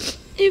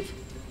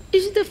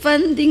 is the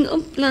funding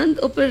of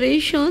planned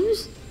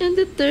operations. And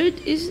the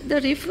third is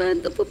the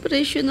refund of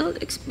operational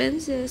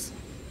expenses.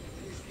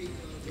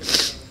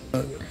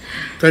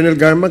 Colonel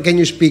Garma, can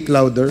you speak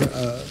louder?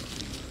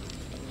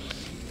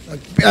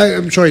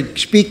 I'm sorry,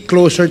 speak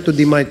closer to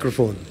the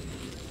microphone.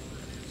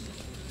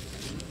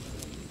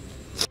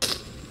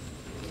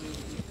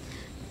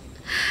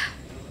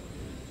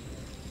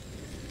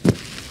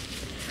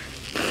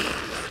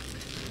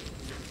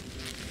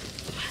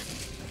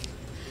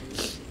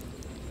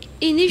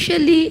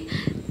 Initially,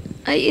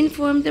 I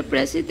informed the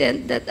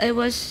President that I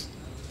was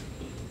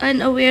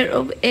unaware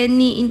of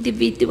any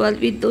individual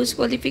with those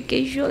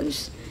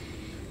qualifications,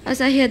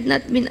 as I had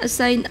not been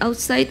assigned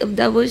outside of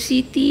Davao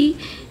City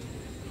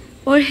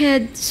or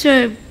had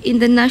served in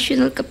the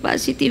national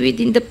capacity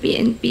within the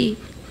PNP.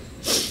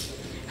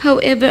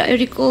 However, I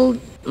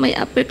recalled my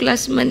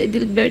upperclassman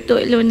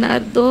Edilberto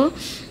Leonardo,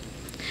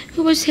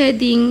 who was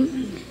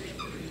heading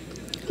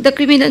the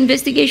Criminal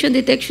Investigation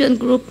Detection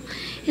Group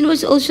and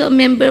was also a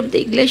member of the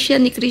Iglesia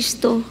ni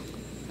Cristo.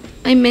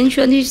 I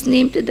mentioned his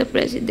name to the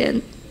President.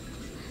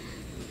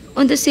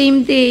 On the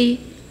same day,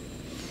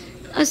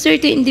 a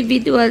certain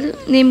individual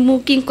named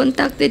Muking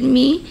contacted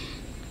me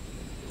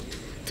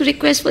to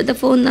request for the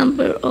phone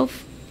number of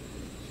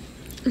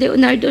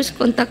Leonardo's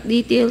contact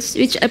details,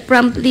 which I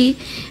promptly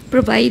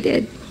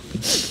provided.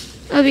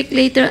 A week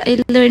later,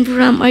 I learned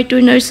from Arthur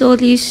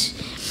Narsolis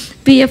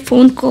via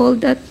phone call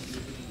that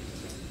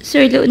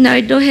Sir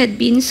Leonardo had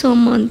been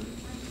summoned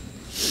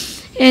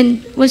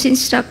and was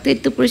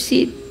instructed to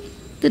proceed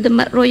to the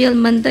Royal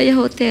Mandaya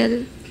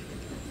Hotel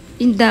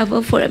in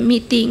Davao for a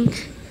meeting.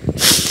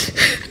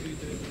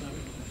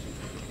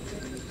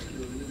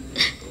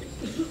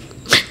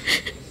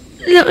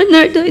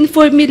 Leonardo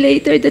informed me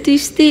later that he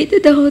stayed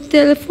at the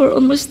hotel for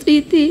almost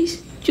 3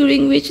 days,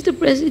 during which the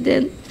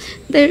President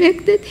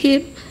directed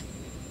him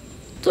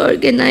to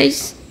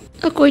organize,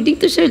 according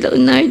to Sir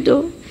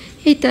Leonardo,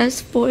 a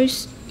task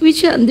force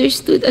which he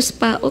understood as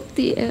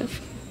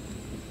PAOK-TF.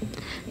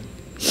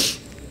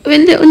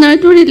 When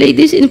Leonardo relayed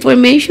this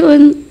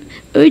information,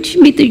 urged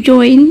me to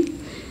join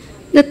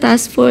the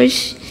task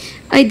force,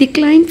 I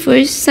declined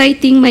first,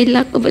 citing my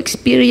lack of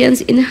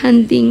experience in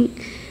handling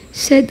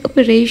said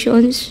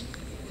operations.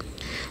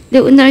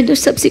 Leonardo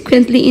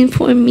subsequently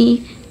informed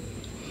me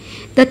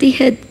that he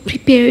had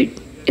prepared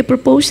a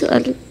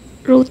proposal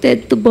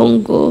routed to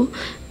Bongo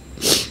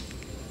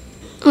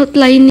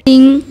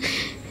outlining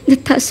the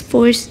task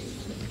force,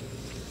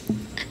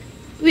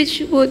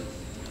 which would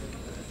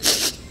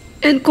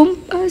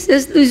encompass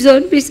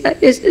Luzon,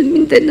 Visayas, and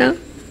Mindanao.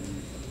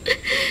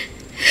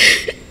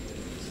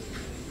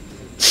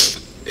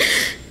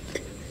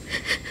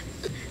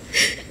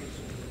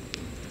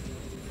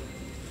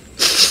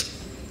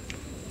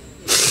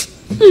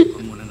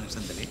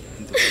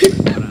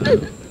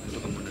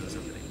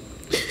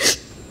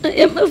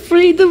 I am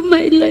afraid of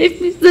my life,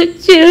 Mr.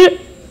 Chair,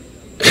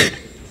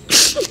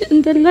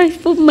 and the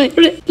life of my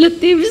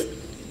relatives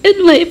and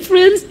my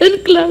friends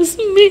and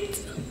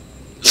classmates.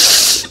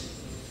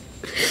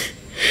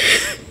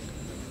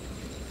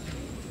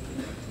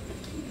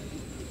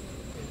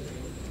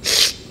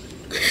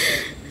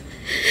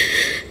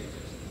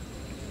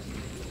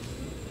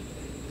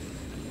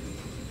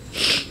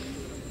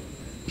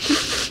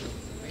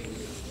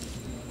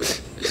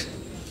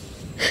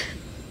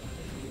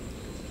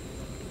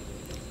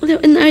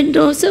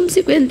 Leonardo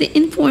subsequently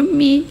informed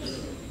me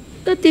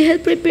that he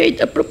had prepared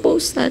a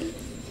proposal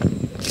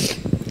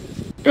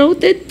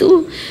routed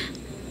to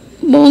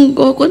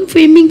Bongo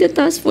confirming the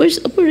task force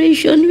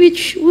operation,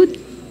 which would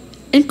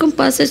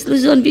encompass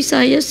Luzon,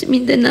 Visayas,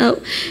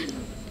 Mindanao.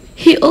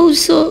 He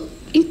also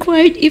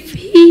inquired if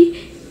he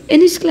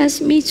and his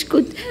classmates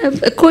could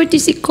have a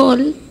courtesy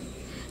call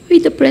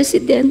with the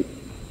President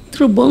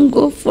through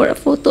Bongo for a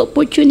photo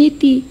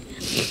opportunity.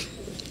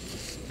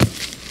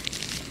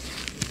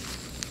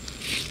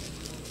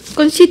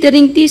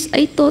 Considering this,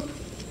 I thought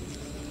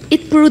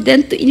it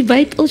prudent to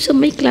invite also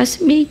my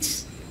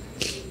classmates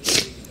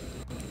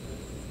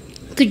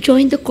to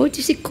join the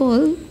courtesy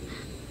call.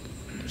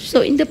 So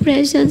in the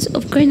presence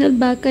of Colonel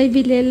Bacay,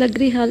 Villela,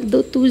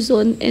 Grijaldo,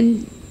 Tuzon,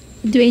 and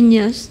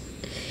Dueñas,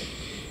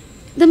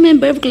 the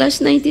member of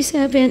class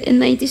 97 and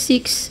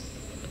 96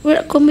 were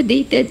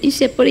accommodated in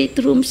separate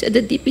rooms at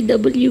the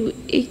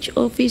DPWH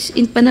office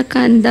in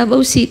Panacan,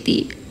 Davao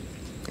City.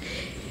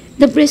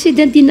 The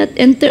President did not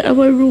enter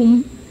our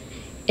room,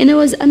 and I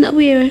was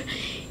unaware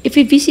if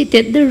he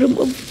visited the room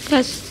of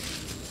class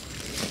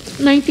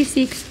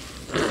 96.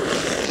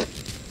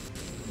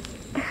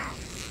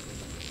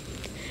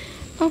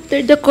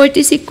 After the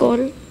courtesy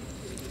call,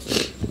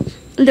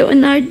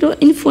 Leonardo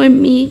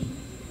informed me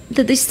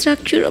that the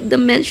structure of the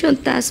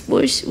mentioned task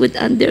force would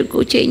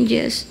undergo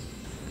changes.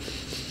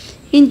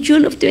 In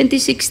June of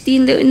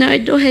 2016,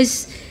 Leonardo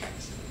has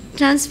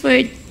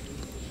transferred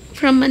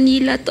from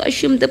Manila to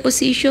assume the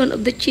position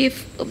of the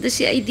Chief of the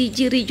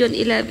CIDG Region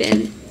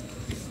 11.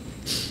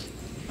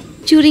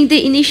 During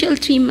the initial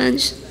 3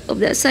 months of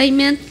the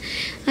assignment,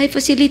 I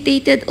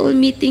facilitated all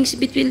meetings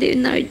between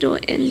Leonardo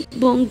and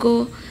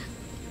Bongo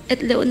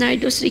at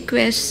Leonardo's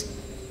request.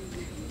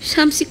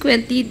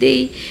 Subsequently,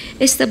 they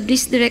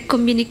established direct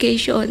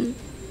communication.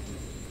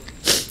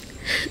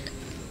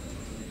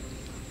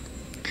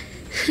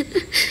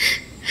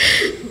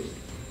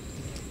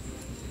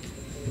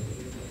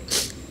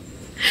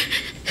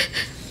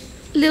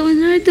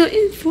 Leonardo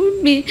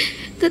informed me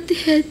that he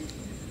had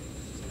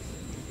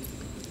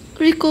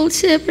recalled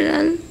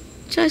several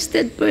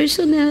trusted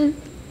personnel,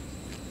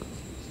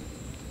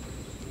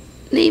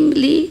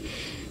 namely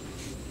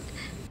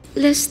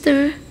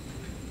Lester,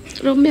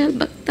 Romel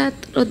Bactat,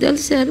 Rodel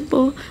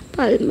Serbo,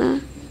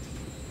 Palma,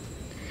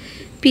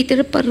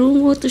 Peter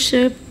Parungo to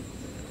serve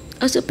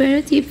as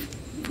operative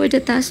for the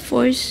task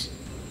force.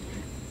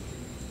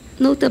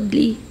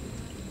 Notably,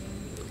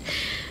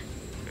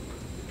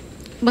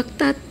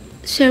 Bactat,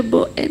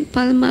 Serbo, and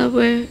Palma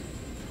were,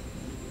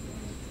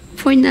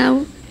 for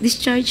now,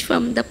 discharged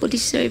from the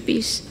police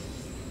service.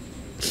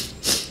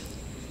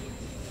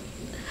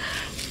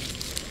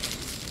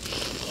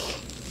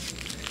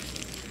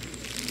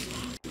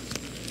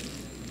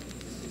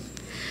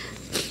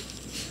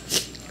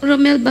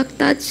 Romel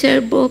Bactat,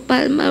 Serbo,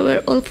 Palma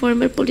were all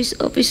former police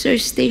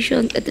officers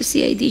stationed at the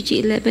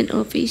CIDG 11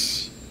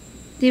 office.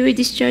 They were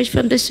discharged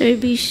from the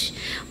service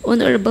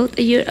on or about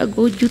a year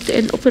ago due to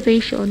an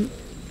operation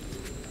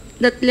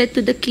that led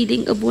to the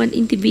killing of one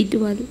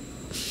individual.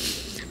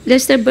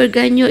 Lester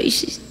Berganyo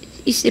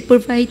is a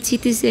provide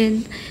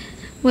citizen,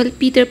 while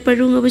Peter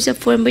Parunga was a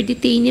former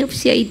detainee of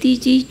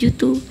CIDG due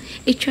to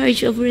a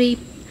charge of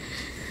rape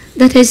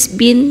that has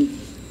been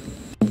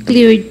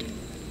cleared.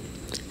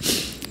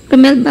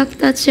 Romel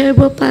Bactat,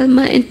 Serbo,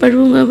 Palma, and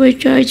Parunga were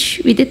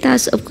charged with the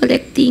task of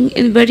collecting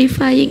and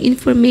verifying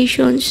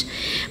informations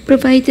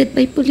provided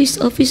by police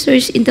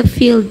officers in the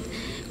field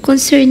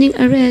concerning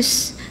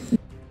arrests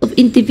of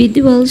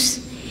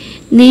individuals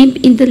named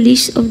in the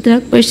list of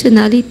drug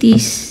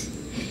personalities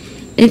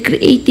and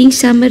creating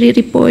summary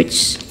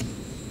reports.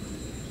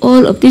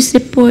 All of these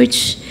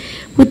reports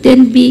would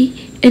then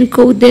be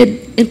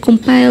encoded and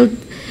compiled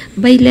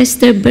by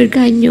Lester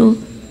Berganyo.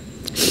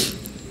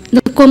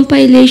 The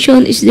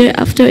compilation is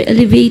thereafter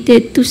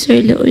elevated to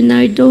Sir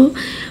Leonardo,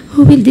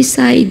 who will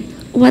decide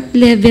what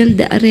level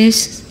the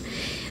arrest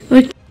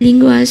or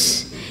killing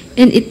was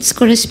and its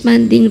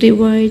corresponding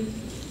reward.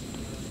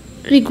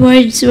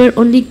 Rewards were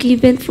only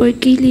given for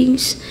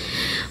killings,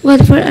 while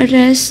for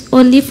arrests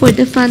only for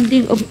the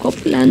funding of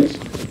Copland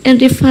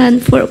and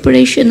refund for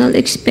operational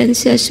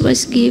expenses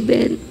was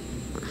given.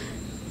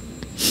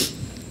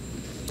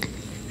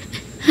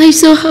 I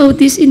saw how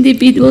these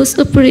individuals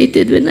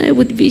operated when I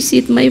would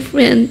visit my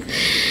friend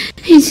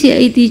in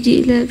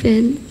CIDG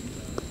 11.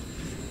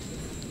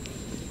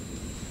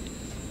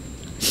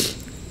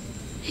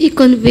 He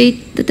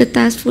conveyed that the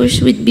task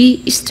force would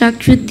be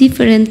structured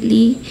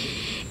differently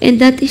and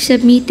that he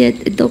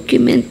submitted a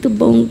document to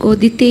Bongo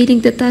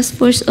detailing the task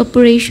force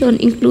operation,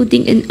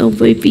 including an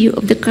overview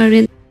of the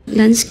current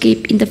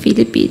landscape in the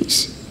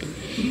Philippines.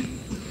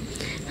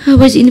 I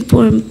was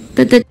informed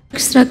that the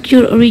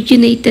structure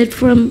originated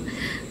from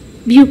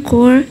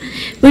Bucor,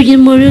 where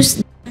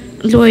numerous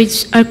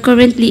lords are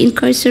currently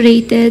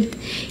incarcerated,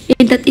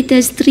 and that it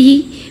has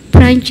 3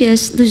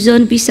 branches,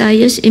 Luzon,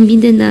 Visayas, and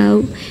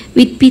Mindanao,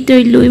 with Peter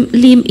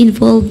Lim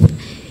involved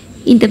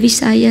in the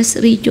Visayas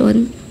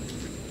region.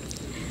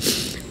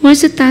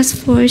 Once the task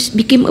force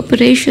became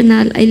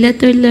operational, I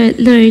later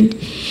learned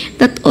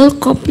that all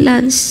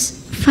Copland's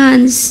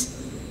funds,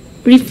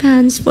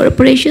 refunds for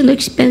operational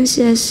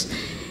expenses,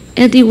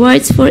 and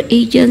rewards for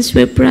agents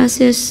were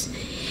processed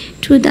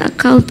through the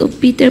account of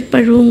Peter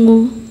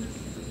Parungo.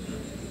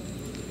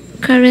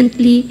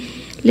 Currently,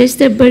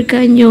 Lester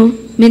Berganyo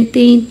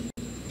maintained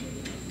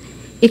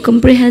a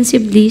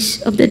comprehensive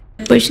list of the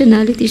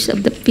personalities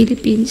of the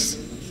Philippines.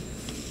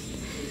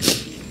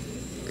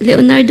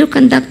 Leonardo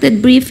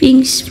conducted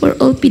briefings for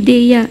all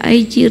PIDEA,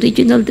 IG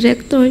regional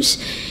directors,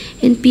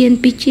 and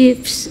PNP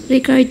chiefs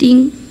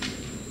regarding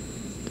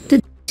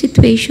the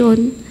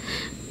situation.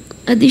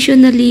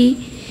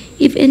 Additionally,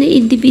 if any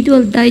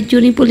individual died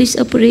during police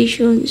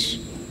operations,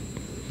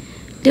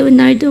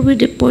 Leonardo will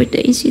report the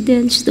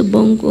incidents to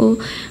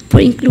Bongo for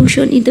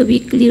inclusion in the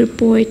weekly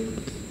report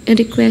and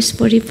request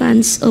for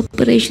refunds of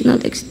operational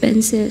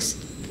expenses.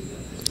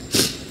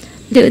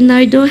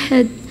 Leonardo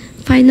had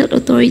final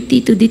authority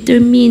to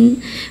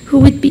determine who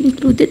would be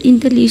included in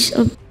the list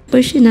of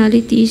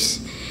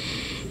personalities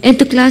and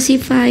to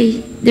classify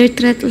their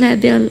threat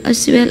level,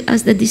 as well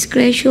as the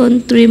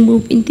discretion to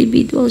remove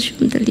individuals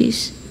from the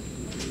list.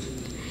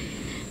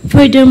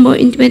 Furthermore,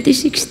 in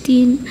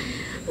 2016,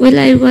 while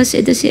I was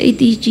at the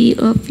CIDG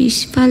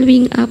office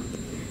following up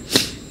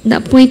the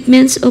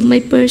appointments of my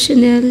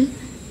personnel,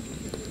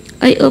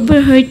 I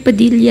overheard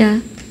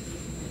Padilla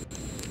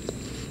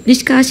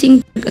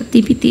discussing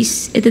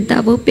activities at the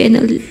Davao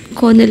Penal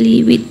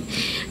Colony with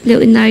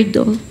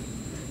Leonardo.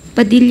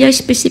 Padilla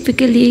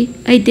specifically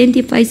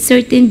identified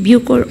certain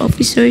Bucor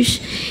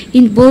officers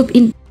involved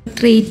in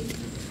trade,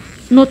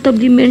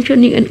 notably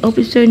mentioning an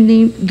officer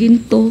named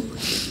Ginto,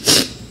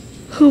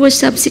 who was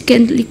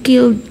subsequently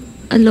killed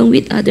along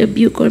with other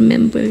Bucor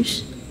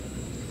members.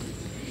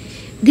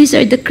 These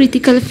are the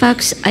critical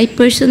facts I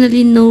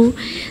personally know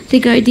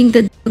regarding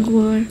the drug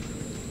war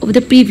of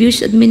the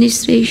previous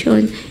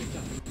administration.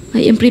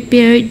 I am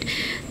prepared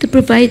to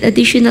provide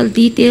additional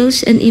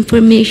details and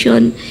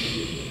information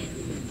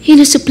in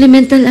a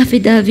supplemental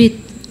affidavit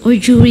or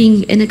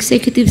during an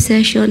executive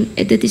session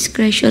at the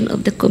discretion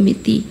of the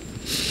committee.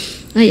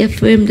 I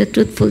affirm the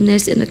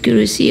truthfulness and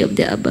accuracy of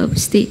the above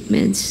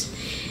statements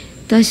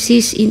to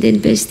assist in the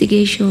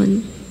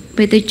investigation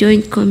by the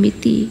Joint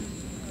Committee,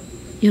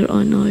 Your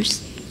Honors.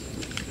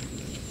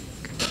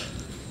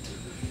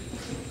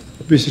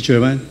 Mr.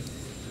 Chairman.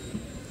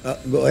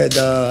 Go ahead,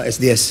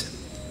 SDS.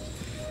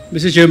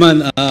 Mr.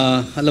 Chairman,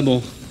 alam mo,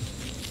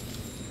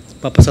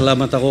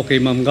 papasalamat ako kay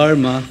Ma'am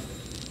Garma.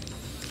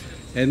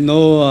 And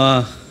no,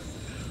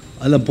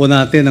 alam po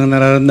natin ang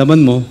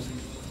nararamdaman mo.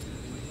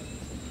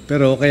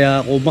 Pero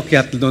kaya ako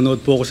umakyat,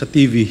 nanonood po ako sa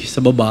TV,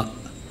 sa baba.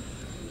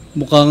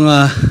 Mukhang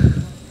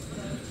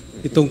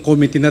itong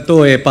committee na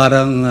to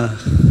parang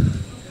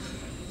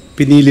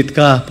pinilit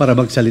ka para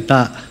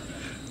magsalita.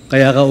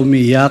 Kaya ka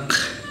umiyak.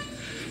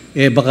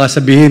 Baka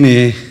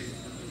sabihin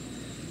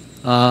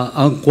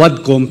ang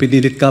Quadcom,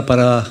 pinilit ka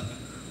para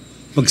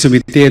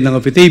magsumite ng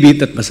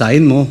affidavit at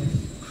basahin mo.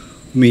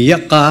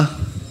 Umiyak ka.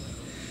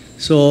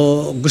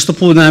 So, gusto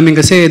po namin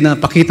kasi na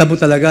pakita mo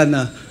talaga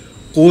na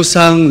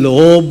kusang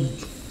loob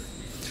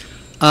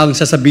ang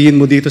sasabihin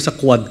mo dito sa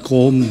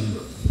Quadcom.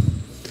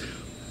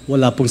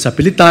 Wala pong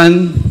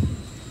sapilitan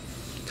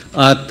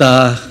at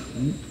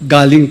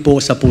galing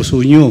po sa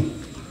puso nyo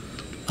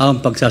ang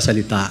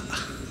pagsasalita.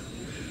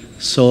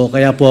 So,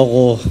 kaya po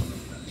ako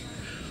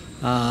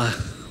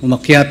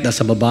umakyat,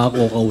 nasa baba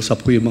ako,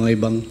 kausap ko yung mga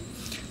ibang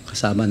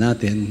kasama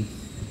natin.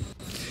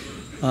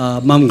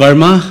 Ma'am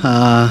Garma,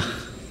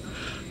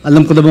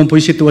 alam ko naman po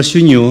yung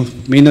sitwasyon nyo.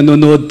 May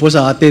nanonood po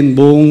sa atin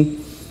buong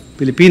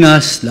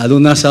Pilipinas,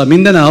 lalo na sa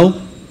Mindanao.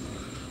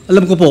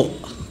 Alam ko po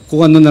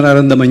kung ano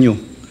nararamdaman nyo.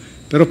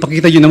 Pero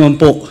pakita nyo naman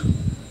po,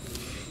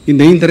 in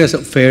the interest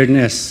of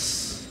fairness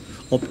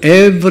of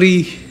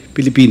every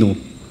Pilipino,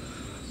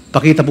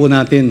 pakita po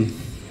natin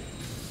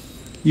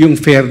yung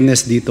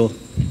fairness dito.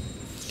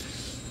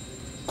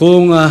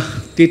 Kung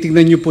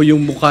titignan nyo po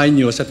yung mukha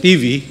nyo sa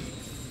TV,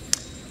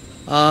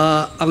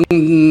 ang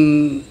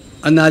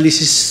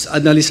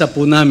analisa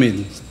po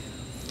namin,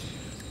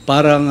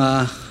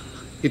 parang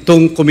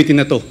itong committee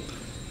na to,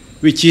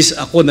 which is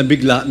ako na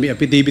bigla, may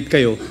affidavit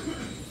kayo.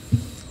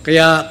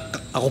 Kaya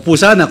ako po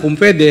sana, kung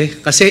pwede,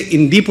 kasi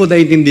hindi po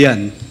naintindihan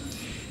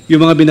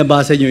yung mga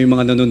binabasa nyo, yung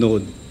mga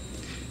nanonood.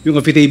 Yung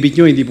affidavit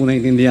nyo, hindi po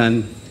naintindihan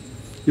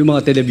yung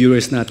mga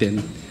televiewers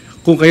natin.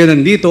 Kung kayo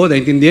nandito,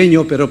 naintindihan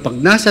nyo, pero pag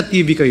nasa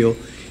TV kayo,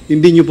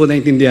 hindi nyo po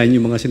naintindihan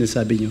yung mga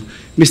sinasabi nyo.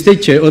 Mr.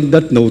 Chair, on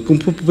that note, kung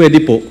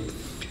pwede po,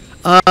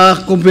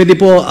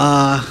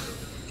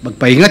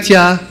 magpahingat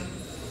siya,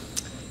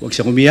 huwag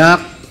siya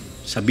umiyak,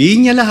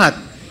 sabihin niya lahat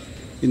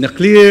in a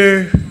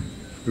clear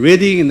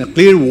reading, in a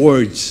clear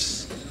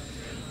words.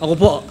 Ako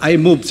po, I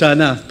move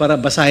sana para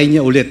basahin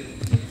niya ulit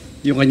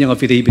yung kanyang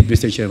affidavit,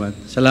 Mr. Chairman.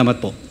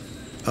 Salamat po.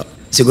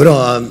 Siguro,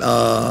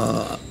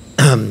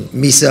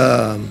 Miss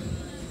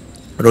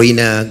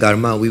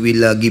Royinagarma, we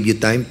will give you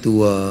time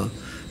to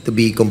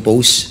be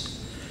composed.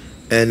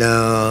 And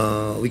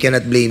we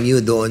cannot blame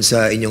you doon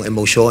sa inyong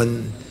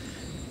emotion.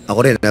 Ako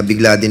rin,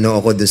 nabigla din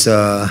ako doon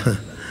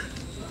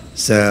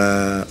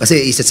kasi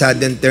it's a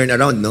sudden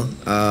turnaround, no?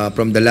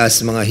 From the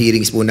last mga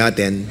hearings po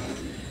natin.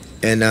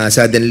 And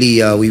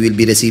suddenly, we will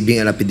be receiving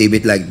an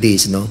affidavit like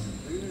this, no?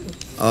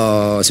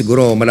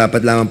 Siguro,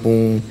 malapat lang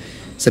pong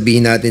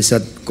sabihin natin sa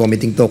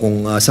committee to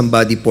kung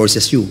somebody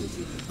forces you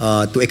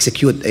to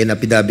execute an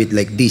affidavit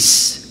like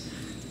this.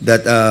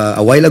 That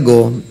a while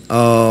ago,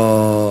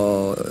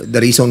 the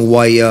reason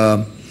why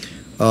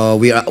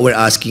we're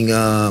asking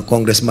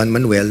Congressman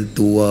Manuel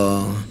to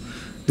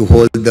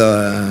hold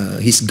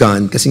his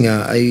gun kasi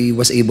nga I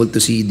was able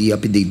to see the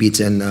affidavits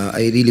and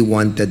I really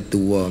wanted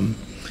to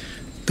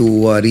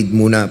read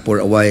muna for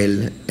a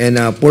while.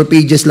 And 4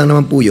 pages lang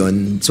naman po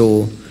yun.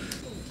 So,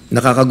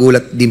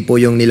 nakakagulat din po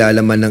yung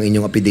nilalaman ng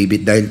inyong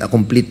affidavit dahil a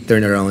complete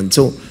turnaround.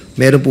 So,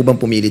 meron po bang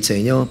pumilit sa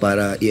inyo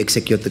para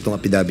i-execute itong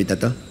affidavit na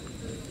to?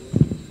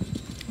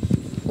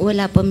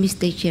 Wala po,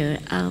 Mr.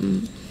 Chair.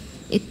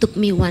 It took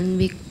me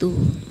 1 week to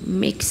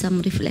make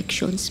some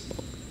reflections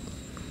po.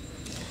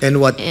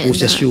 And what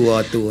pushes you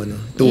to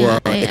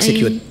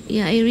execute?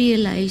 I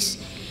realize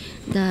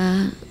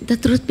the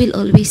truth will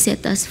always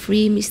set us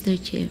free, Mr.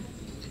 Chair.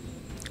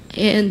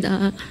 And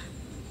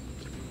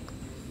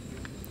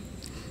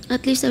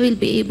at least I will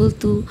be able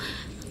to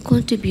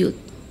contribute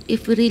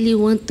if we really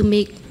want to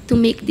make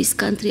this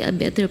country a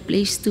better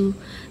place to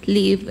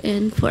live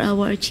and for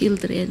our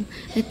children.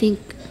 I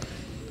think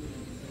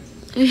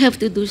we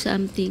have to do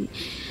something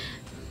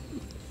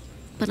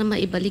para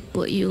maibalik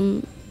po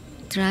yung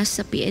trust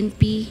sa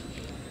PNP,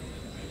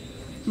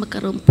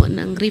 magkaroon po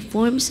ng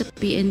reform sa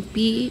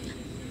PNP,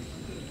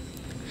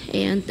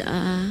 and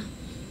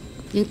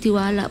yung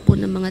tiwala po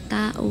ng mga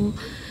tao,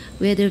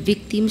 whether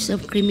victims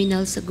of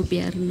criminals sa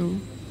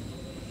gobyerno.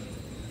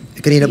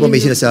 Kanina po may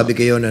sinasabi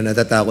kayo na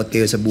natatakot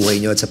kayo sa buhay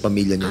nyo at sa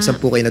pamilya nyo.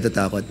 Saan po kayo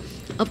natatakot?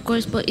 Of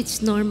course po,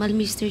 it's normal,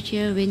 Mr.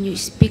 Chair, when you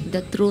speak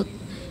the truth,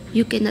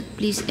 you cannot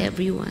please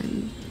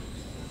everyone.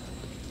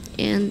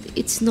 And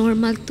it's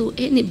normal to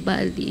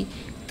anybody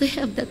to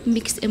have that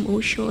mixed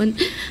emotion.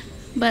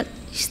 But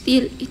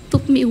still, it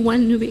took me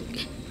 1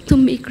 week to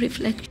make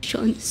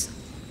reflections.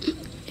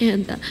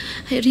 And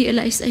I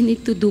realized I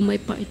need to do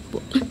my part po.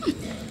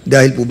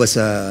 Dahil po ba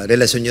sa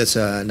relasyon nyo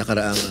sa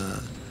nakaraang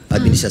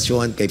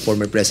administrasyon kay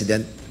former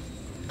president?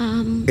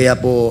 Kaya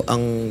po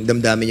ang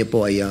damdamin niyo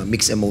po ay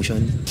mixed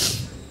emotion?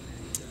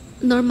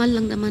 normal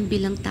lang naman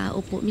bilang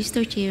tao po,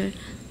 Mr. Chair.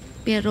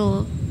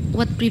 Pero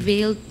what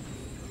prevailed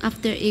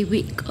after a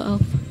week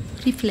of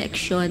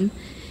reflection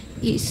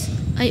is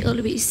I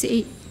always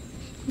say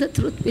the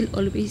truth will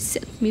always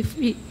set me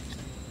free.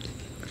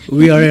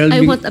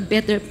 I want a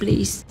better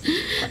place,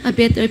 a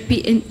better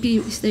PNP,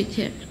 Mr.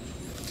 Chair.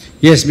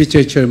 Yes,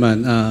 Mr.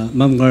 Chairman,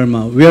 Ma'am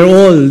Garma, we are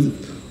all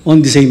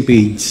on the same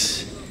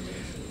page.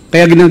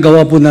 Kaya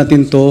ginagawa po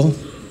natin to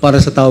para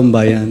sa taong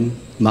bayan,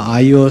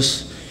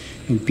 maayos,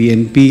 yung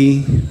PNP,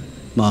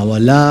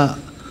 mawala,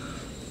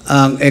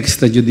 ang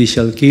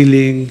extrajudicial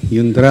killing,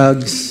 yung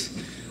drugs.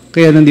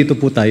 Kaya nandito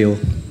po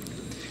tayo.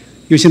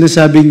 Yung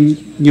sinasabing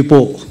niyo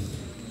po,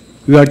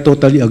 we are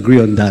totally agree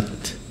on that.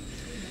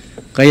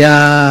 Kaya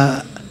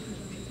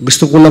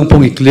gusto ko lang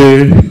pong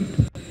i-clear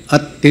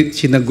at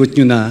sinagot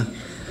nyo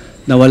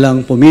na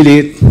walang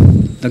pumilit,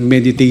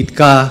 nag-meditate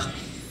ka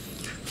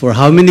for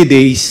how many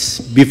days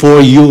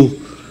before you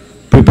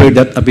prepare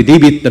that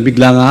affidavit na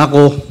bigla nga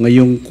ako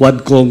ngayong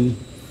Quadcom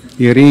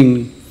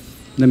hearing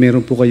na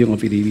meron po kayong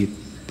affidavit.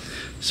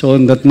 So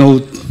on that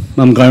note,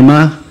 Ma'am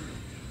Garma,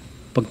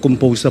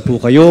 pag-compose na po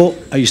kayo,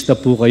 ayos na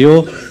po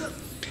kayo,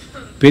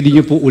 pwede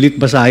nyo po ulit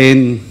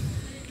basahin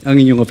ang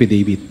inyong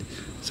affidavit.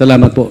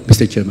 Salamat po,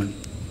 Mr. Chairman.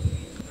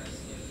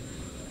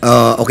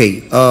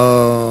 Okay.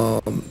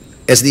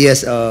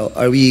 SDS,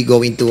 are we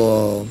going to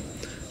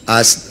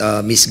ask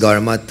Ms.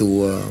 Garma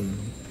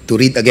to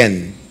read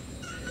again?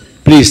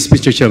 Please,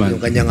 Mr. Chairman.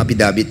 Yung kanyang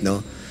affidavit,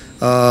 no?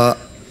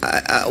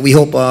 We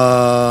hope,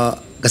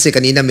 kasi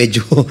kanina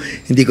medyo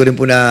hindi ko rin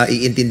po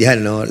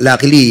naiintindihan, no?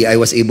 Luckily, I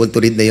was able to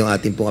read na yung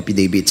ating pong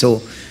affidavit. So,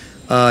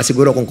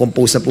 siguro kung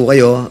compose na po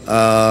kayo,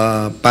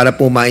 para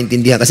po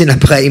maintindihan, kasi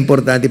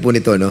napaka-importante po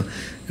nito, no?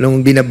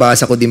 Nung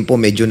binabasa ko din po,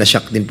 medyo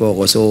na-shock din po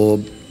ako. So,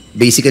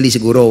 basically,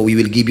 siguro, we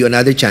will give you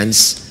another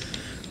chance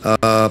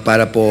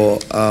para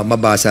po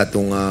mabasa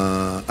itong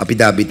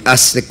affidavit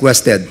as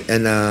requested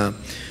and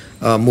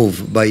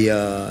moved by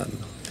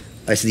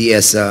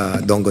SDS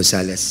Don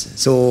Gonzales.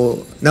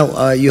 So,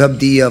 now, you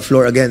have the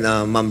floor again,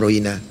 Ma'am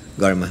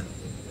Royinagarma.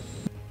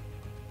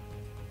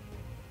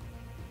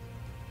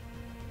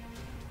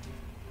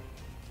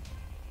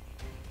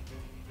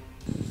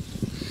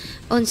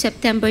 On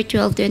September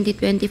 12,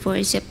 2024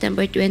 and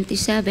September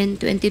 27,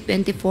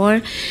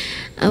 2024,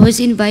 I was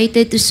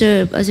invited to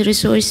serve as a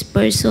resource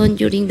person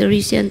during the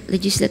recent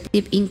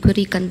legislative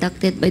inquiry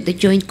conducted by the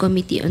Joint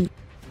Committee on...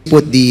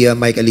 Put the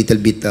mic a little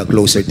bit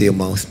closer to your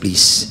mouth,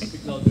 please.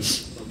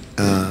 Yes,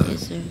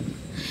 sir.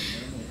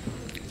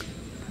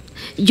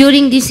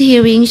 During these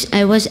hearings,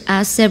 I was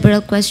asked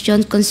several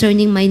questions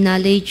concerning my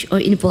knowledge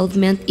or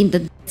involvement in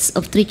the deaths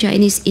of 3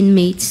 Chinese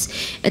inmates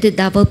at the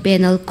Davao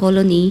Penal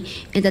Colony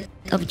and the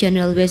death of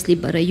General Wesley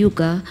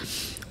Barayuga,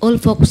 all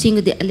focusing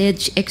on the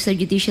alleged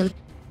extrajudicial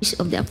case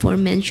of the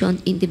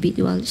aforementioned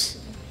individuals.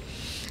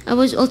 I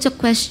was also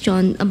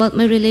questioned about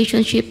my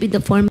relationship with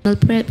the former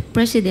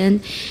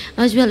president,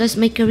 as well as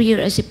my career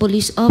as a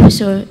police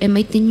officer and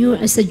my tenure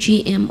as a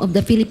GM of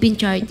the Philippine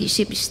Charity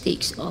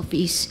Sweepstakes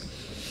Office.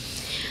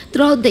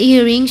 Throughout the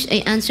hearings,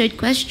 I answered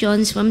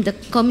questions from the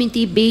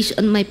committee based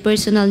on my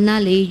personal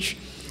knowledge.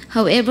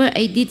 However,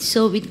 I did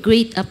so with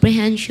great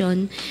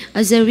apprehension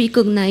as I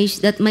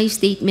recognized that my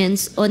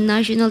statements on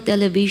national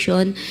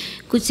television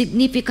could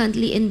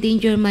significantly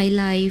endanger my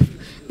life,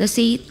 the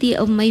safety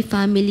of my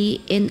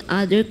family, and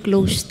others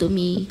close to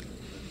me.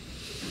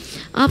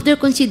 After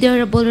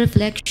considerable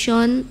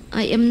reflection,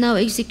 I am now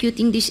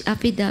executing this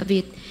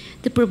affidavit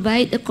to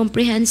provide a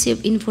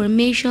comprehensive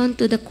information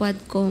to the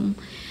Quadcom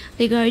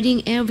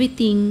regarding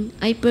everything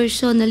I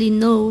personally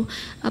know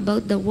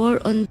about the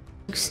war on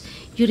drugs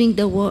during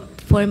the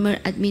former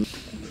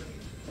administration.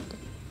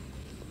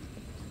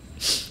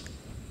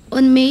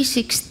 On May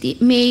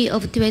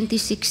of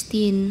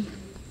 2016,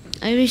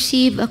 I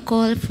received a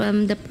call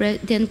from the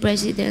then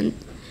President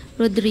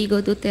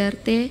Rodrigo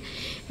Duterte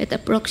at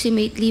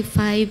approximately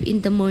 5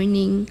 in the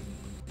morning,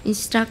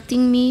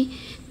 instructing me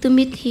to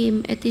meet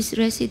him at his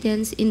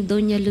residence in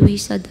Doña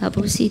Luisa,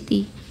 Davao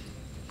City.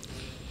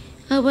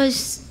 I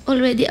was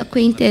already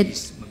acquainted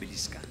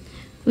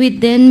with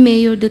then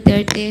Mayor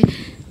Duterte,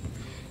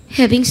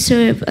 having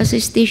served as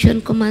a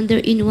station commander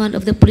in one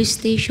of the police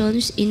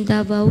stations in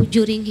Davao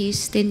during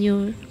his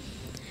tenure.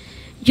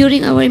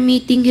 During our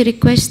meeting, he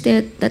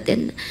requested that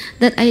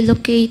I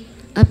locate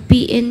a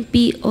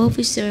PNP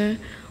officer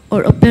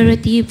or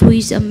operative who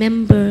is a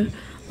member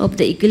of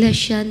the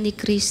Iglesia ni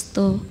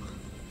Cristo,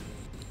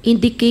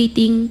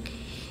 indicating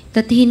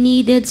that he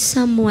needed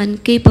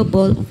someone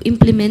capable of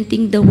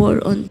implementing the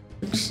war on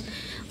drugs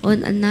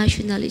on a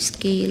national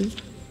scale,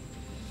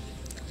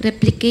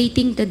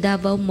 replicating the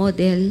Davao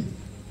model.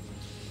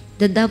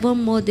 The Davao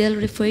model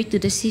referred to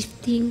the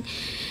system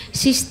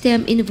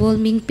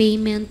involving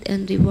payment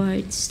and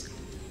rewards.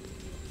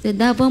 The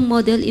Davao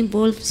model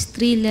involves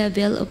 3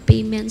 levels of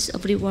payments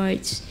of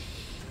rewards.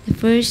 The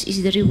first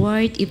is the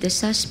reward if the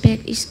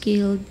suspect is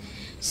killed.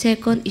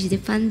 Second is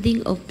the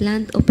funding of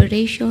planned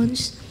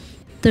operations.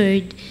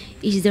 Third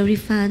is the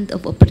refund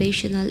of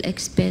operational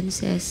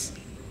expenses.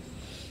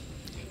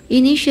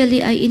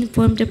 Initially, I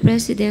informed the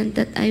President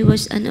that I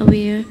was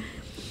unaware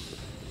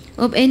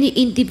of any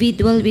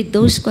individual with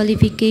those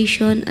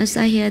qualifications as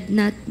I had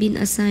not been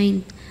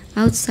assigned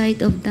outside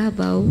of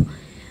Davao,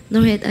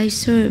 nor had I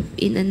served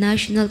in a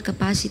national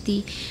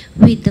capacity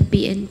with the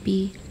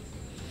PNP.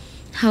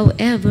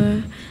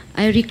 However,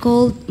 I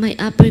recalled my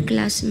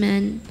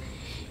upperclassman,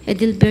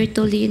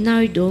 Edilberto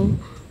Leonardo,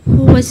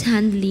 who was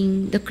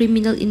handling the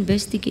Criminal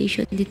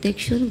Investigation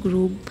Detection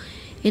Group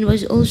and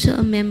was also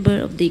a member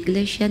of the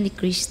Iglesia ni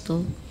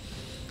Cristo.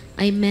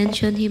 I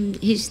mentioned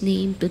his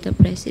name to the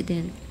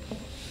President.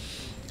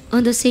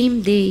 On the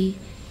same day,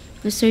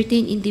 a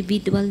certain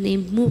individual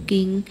named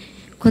Muking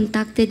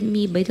contacted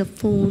me by the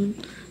phone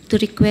to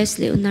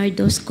request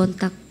Leonardo's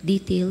contact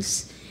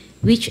details,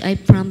 which I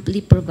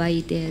promptly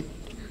provided.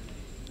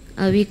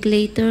 A week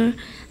later,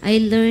 I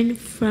learned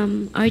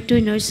from Arthur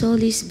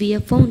Narsolis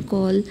via phone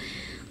call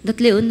that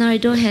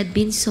Leonardo had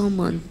been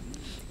summoned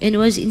and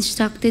was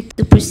instructed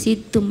to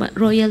proceed to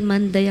Royal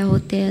Mandaya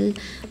Hotel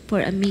for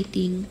a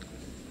meeting.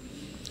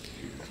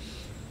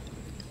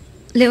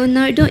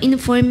 Leonardo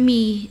informed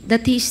me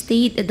that he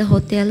stayed at the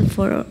hotel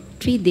for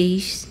 3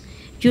 days,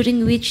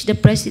 during which the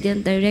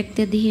President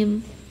directed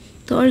him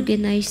to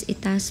organize a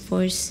task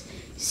force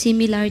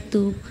similar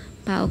to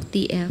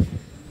PAOK-TF.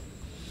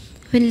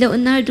 When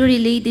Leonardo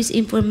relayed this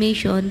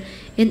information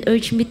and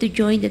urged me to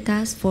join the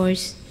task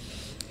force,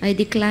 I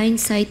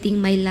declined,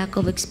 citing my lack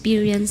of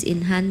experience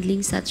in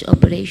handling such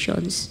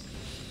operations.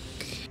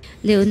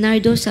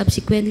 Leonardo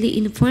subsequently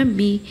informed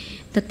me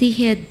that he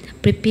had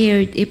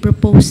prepared a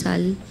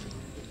proposal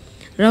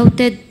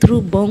routed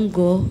through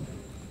Bongo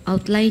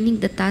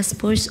outlining the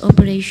task force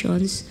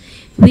operations,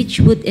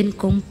 which would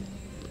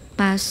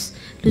encompass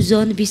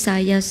Luzon,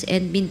 Visayas,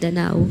 and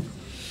Mindanao.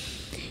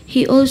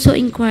 He also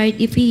inquired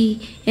if he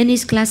and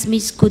his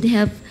classmates could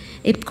have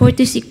a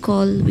courtesy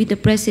call with the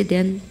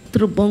President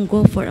through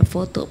Bongo for a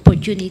photo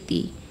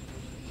opportunity.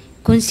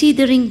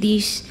 Considering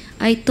this,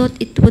 I thought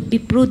it would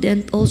be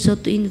prudent also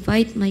to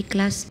invite my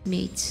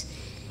classmates,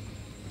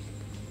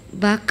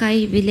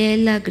 Bakay,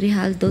 Vilela,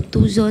 Grijaldo,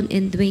 Tuzon,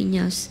 and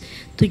Dueñas,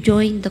 to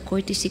join the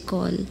courtesy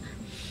call.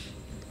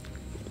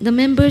 The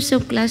members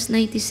of Class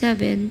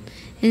 97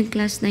 and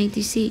Class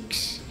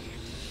 96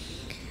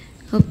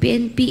 of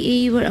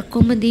PNPA were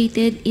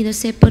accommodated in a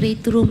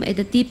separate room at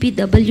the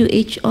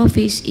TPWH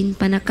office in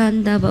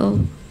Panacan,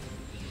 Davao.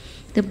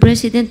 The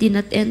President did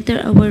not enter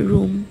our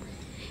room,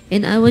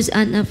 and I was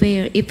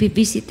unaware if he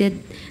visited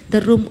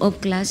the room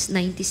of Class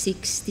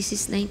 96. This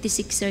is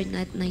 96, sir,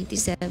 not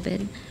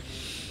 97.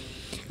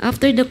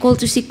 After the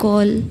courtesy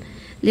call,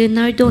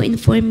 Leonardo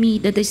informed me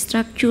that the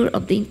structure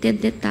of the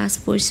intended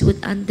task force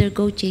would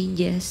undergo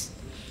changes.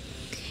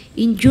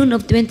 In June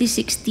of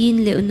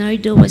 2016,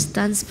 Leonardo was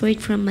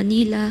transferred from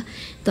Manila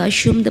to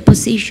assume the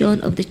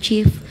position of the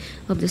chief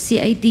of the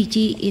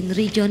CIDG in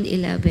Region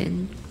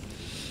 11.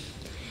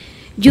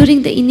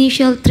 During the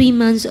initial 3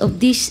 months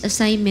of this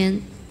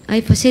assignment, I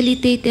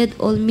facilitated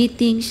all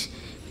meetings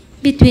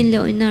between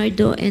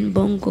Leonardo and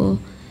Bongo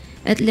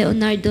at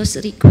Leonardo's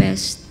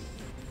request.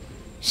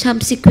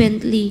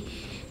 Subsequently,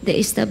 they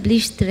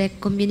established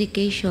direct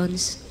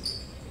communications.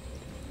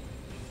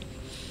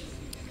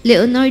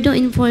 Leonardo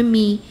informed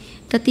me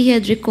that he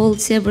had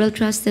recalled several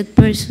trusted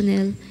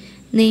personnel,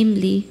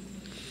 namely,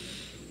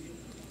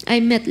 I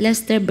met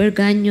Lester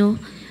Berganyo,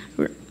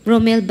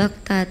 Romel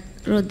Bactat,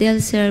 Rodel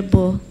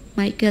Serbo,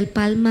 Michael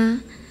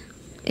Palma,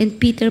 and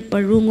Peter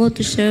Parungo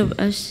to serve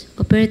as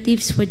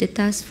operatives for the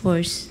task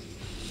force.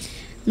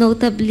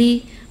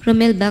 Notably,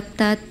 Romel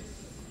Bactat,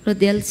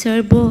 Rodel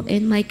Serbo,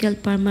 and Michael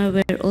Palma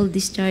were all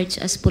discharged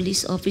as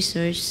police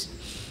officers.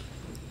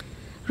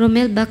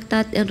 Romel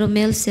Bactat and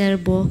Romel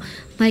Serbo,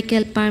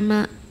 Michael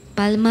Palma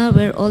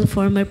were all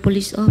former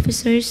police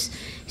officers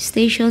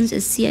stationed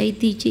at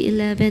CIDG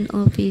 11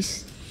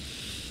 office.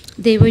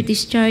 They were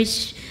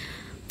discharged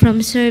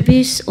from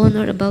service on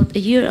or about a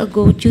year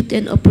ago due to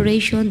an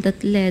operation that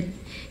led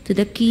to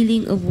the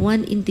killing of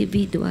one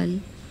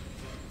individual.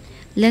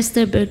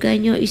 Lester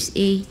Berganyo is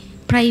a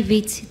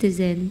private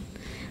citizen,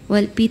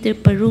 while Peter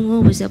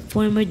Parungo was a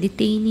former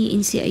detainee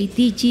in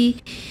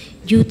CIDG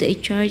due to a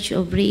charge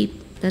of rape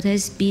that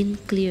has been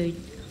cleared.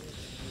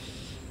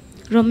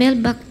 Romel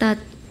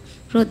Bactat,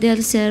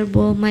 Rodel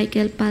Serbo,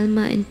 Michael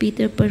Palma, and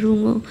Peter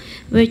Parungo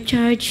were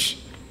charged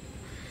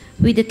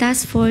with the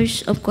task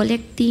force of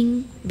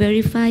collecting,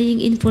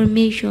 verifying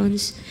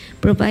informations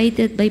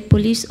provided by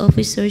police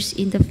officers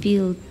in the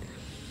field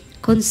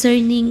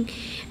concerning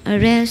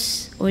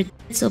arrests or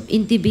deaths of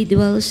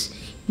individuals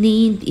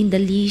named in the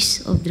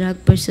list of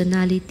drug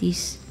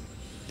personalities,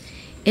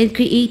 and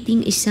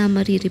creating a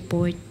summary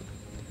report.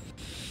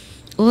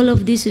 All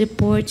of these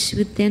reports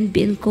would then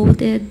be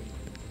encoded,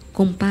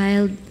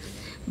 compiled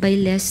by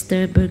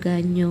Lester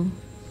Berganyo.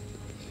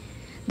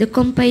 The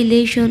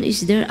compilation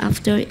is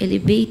thereafter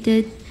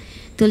elevated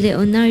to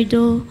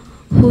Leonardo,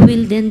 who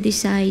will then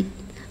decide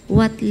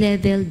what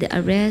level the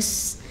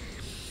arrest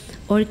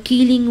or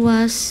killing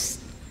was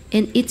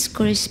and its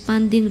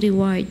corresponding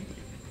reward.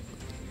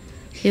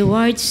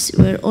 Rewards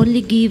were only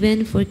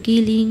given for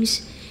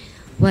killings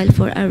while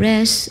for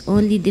arrests,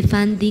 only the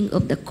funding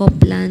of the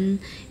co-plan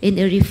and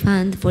a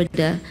refund for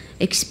the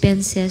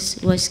expenses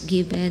was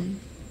given.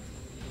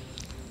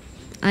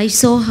 I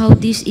saw how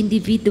this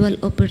individual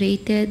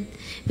operated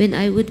when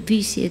I would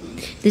visit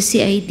the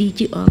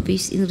CIDG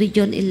office in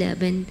Region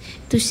 11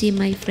 to see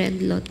my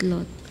friend Lot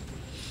Lot.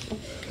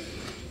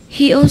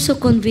 He also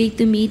conveyed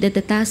to me that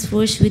the task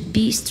force would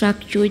be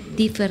structured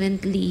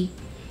differently,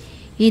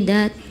 in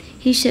that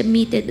he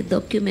submitted a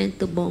document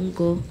to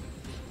Bongo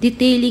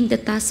detailing the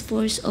task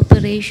force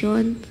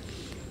operation,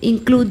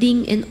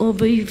 including an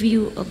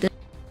overview of the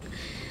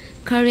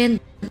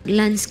current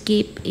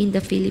landscape in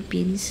the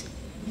Philippines.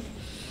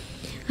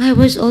 I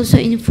was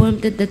also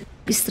informed that the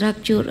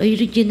structure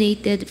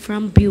originated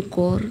from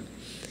Bucor,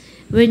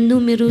 where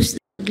numerous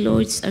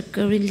lords are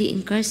currently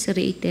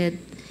incarcerated,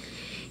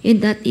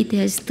 and that it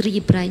has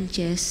 3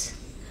 branches,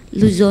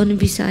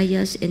 Luzon,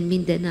 Visayas, and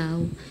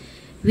Mindanao,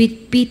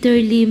 with Peter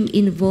Lim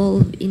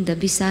involved in the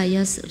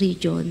Visayas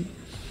region.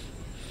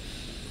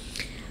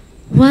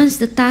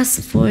 Once the task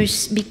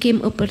force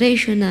became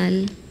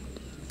operational,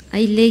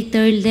 I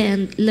later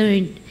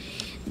learned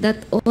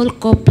that all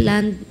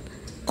co-plan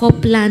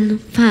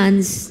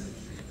funds,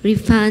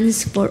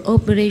 refunds for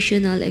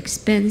operational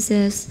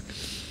expenses,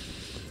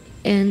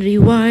 and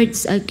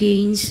rewards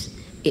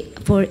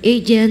for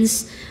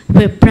agents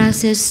were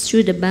processed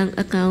through the bank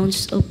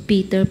accounts of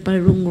Peter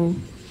Parungo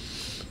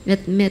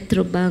at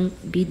Metrobank,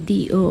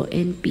 BDO,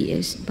 and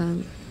PS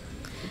Bank.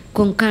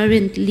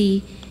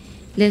 Concurrently,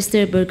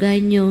 Lester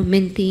Berganyo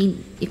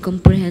maintained a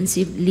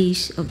comprehensive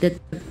list of the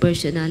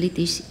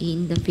personalities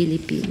in the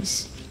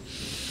Philippines.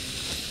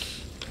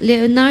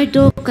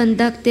 Leonardo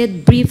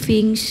conducted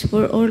briefings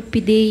for all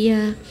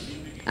PIDEA,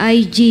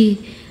 IG,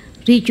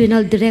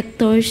 regional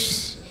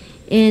directors,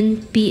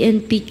 and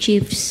PNP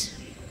chiefs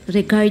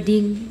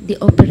regarding the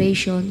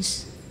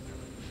operations.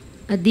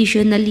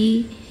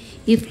 Additionally,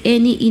 if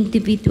any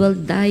individual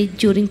died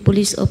during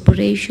police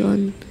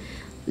operation,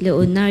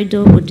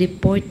 Leonardo would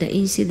report the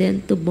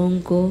incident to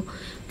Bongo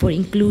for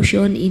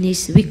inclusion in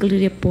his weekly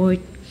report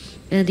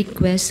and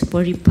request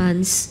for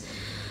refunds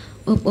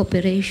of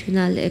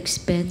operational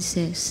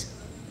expenses.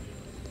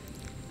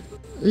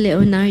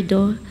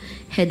 Leonardo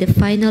had the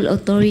final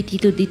authority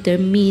to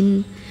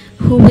determine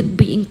who would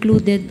be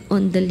included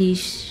on the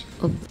list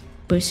of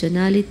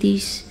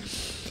personalities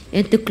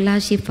and to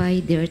classify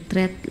their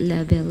threat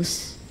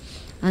levels,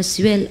 as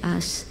well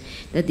as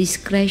the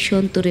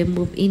discretion to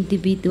remove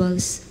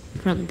individuals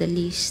from the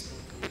list.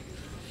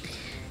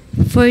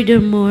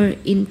 Furthermore,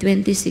 in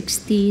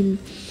 2016,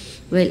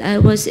 while I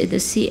was at the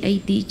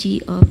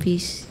CIDG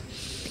office,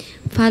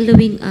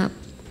 following up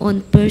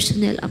on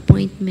personnel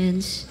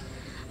appointments,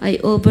 I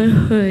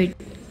overheard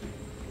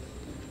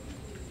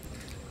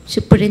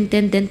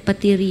Superintendent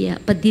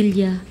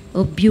Padilla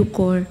of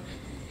Bucor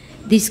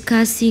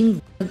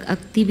discussing drug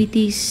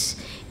activities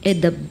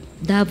at the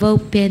Davao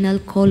Penal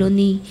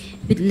Colony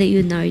with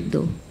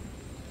Leonardo.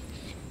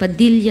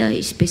 Padilla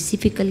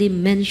specifically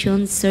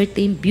mentioned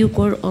certain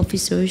Bucor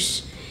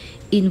officers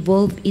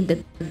involved in the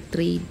drug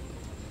trade,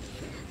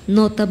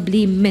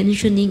 notably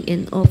mentioning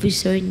an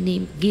officer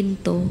named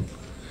Ginto,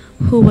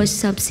 who was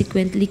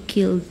subsequently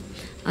killed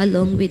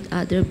along with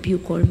other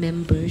Bucor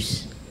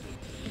members.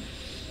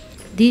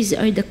 These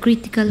are the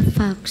critical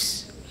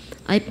facts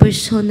I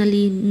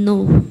personally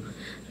know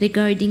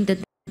regarding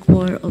the drug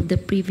war of the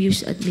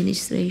previous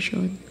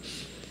administration.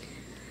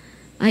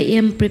 I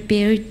am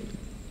prepared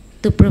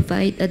to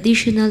provide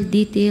additional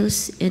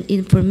details and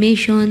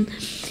information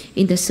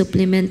in the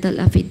supplemental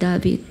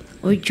affidavit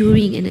or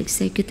during an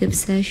executive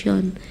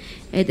session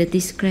at the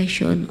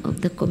discretion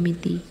of the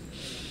committee.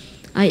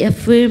 I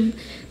affirm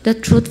the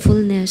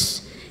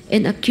truthfulness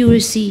and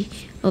accuracy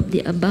of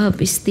the above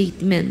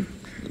statement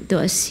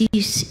to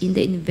assist in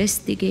the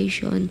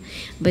investigation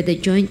by the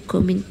Joint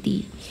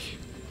Committee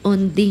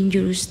on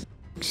Dangerous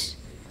Drugs,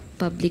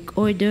 Public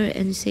Order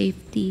and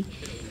Safety,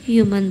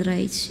 Human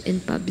Rights, and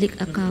Public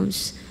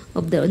Accounts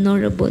of the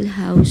Honorable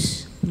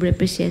House of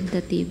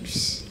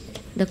Representatives,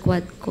 the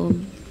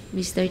Quadcom.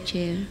 Mr.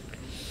 Chair.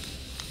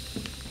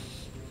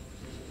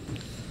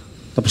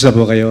 Tapos na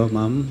po kayo,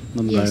 ma'am?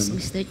 Yes, Garma.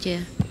 Mr.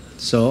 Chair.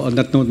 So on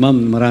that note, ma'am,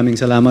 maraming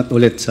salamat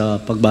ulit sa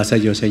pagbasa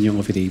niyo sa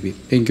inyong affidavit.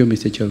 Thank you,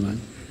 Mr. Chairman.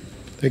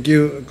 Thank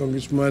you,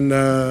 Congressman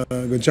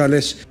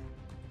Gonzales.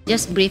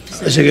 Just brief,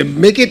 sir. Sige,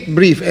 make it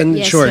brief and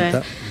Yes, short.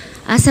 sir.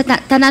 Sa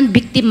tanan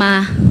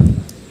biktima,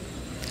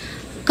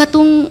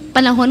 katong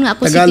panahon nga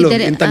ako Tagalog,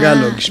 City in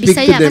Tagalog. Speak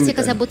Bisaya to them. kasi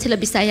kasabot sila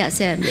Bisaya,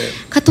 sir.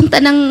 Katong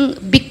tanang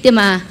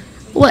biktima,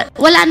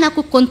 wala na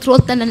ako control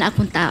tanan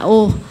akong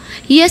tao.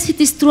 Yes, it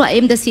is true I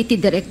am the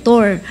city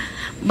director.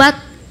 But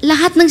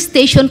lahat ng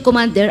station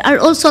commander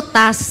are also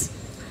tasked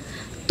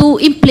to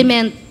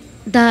implement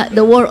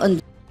the war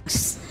on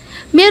drugs.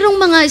 Merong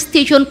mga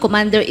station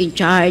commander in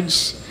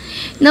charge.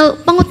 Now,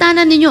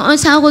 pangutanan ninyo ang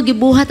sa ako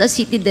gibuhat as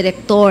city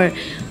director.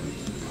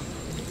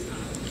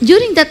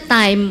 During that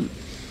time,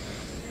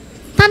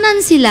 tanan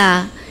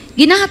sila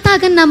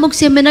Ginahatagan na mong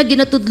seminar,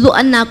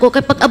 ginatudluan na ako.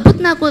 Kaya pag abot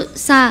na ako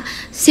sa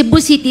Cebu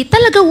City,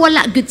 talaga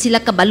wala good sila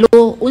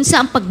kabalo.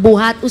 Unsa ang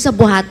pagbuhat, unsa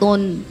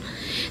buhaton.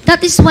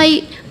 That is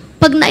why,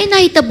 pag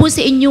nainahitabo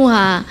sa inyo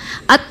ha,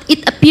 at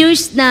it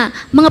appears na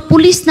mga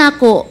pulis na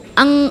ako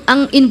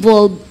ang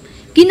involved,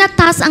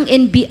 ginatas ang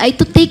NBI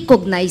to take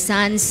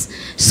cognizance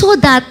so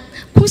that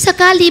kung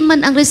sakali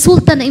man ang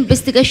resulta ng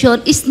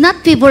investigasyon is not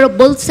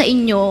favorable sa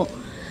inyo,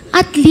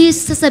 at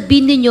least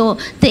sasabihin ninyo,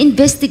 the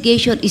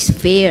investigation is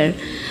fair.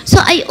 So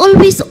I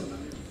always,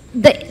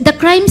 the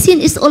crime scene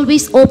is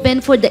always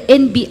open for the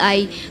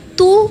NBI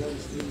to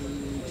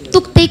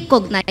take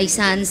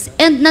cognizance.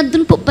 And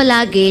nandun po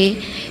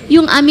palagi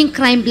yung aming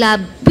crime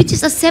lab, which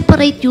is a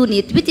separate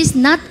unit, which is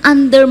not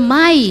under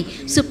my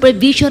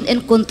supervision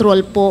and control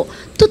po,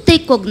 to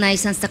take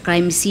cognizance sa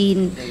crime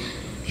scene.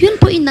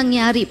 Yun po yung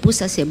nangyari po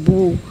sa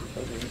Cebu.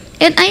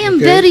 And I am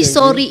very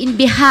sorry in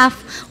behalf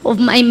of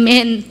my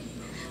men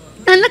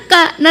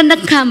na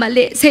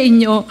nagkamali sa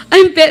inyo.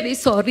 I'm very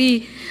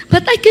sorry.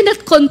 But I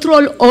cannot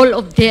control all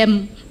of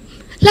them.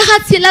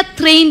 Lahat sila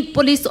trained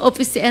police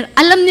officer.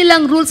 Alam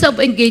nilang rules of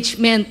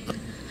engagement.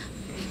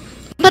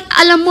 But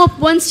alam mo,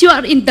 once you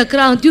are in the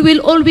ground, you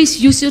will always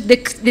use your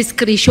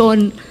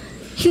discretion.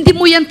 Hindi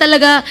mo yan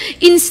talaga,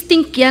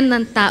 instinct yan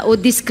ng tao,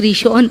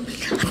 discretion.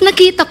 At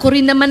nakita ko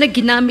rin naman na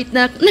ginamit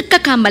na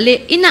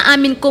nagkakamali.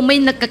 Inaamin ko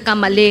may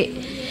nagkakamali.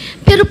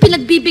 Pero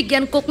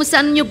pinagbibigyan ko kung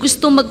saan nyo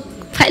gusto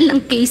mag-file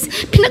ng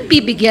case,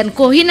 pinagbibigyan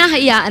ko,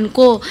 hinahayaan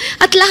ko.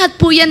 At lahat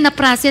po yan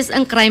na-process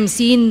ang crime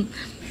scene,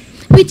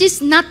 which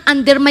is not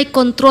under my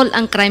control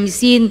ang crime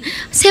scene.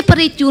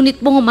 Separate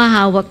unit mo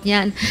humahawak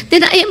niyan.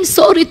 Then I am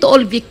sorry to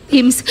all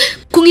victims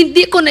kung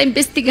hindi ko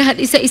na-investigahan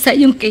isa-isa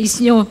yung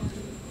case nyo.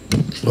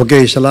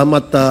 Okay,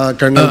 salamat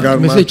Colonel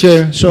Garma. Mr. Chair,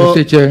 So,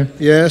 Mr. Chair.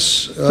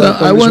 Yes,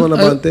 I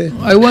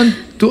want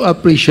to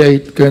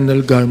appreciate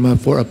Colonel Garma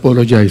for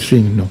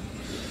apologizing, no.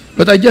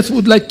 But I just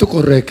would like to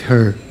correct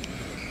her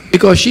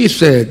because she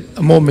said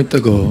a moment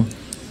ago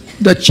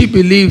that she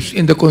believes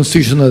in the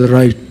constitutional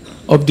right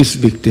of these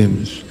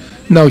victims.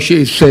 Now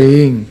she is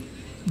saying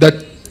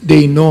that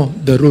they know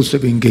the rules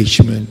of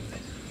engagement.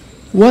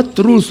 What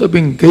rules of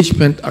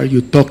engagement are you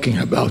talking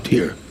about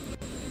here?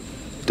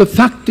 The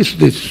fact is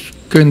this,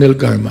 Colonel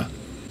Garma.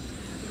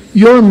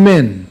 Your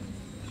men,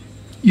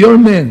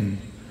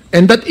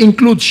 and that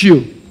includes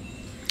you,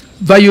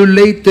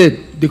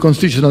 violated the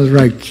constitutional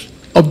rights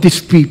of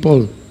these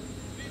people.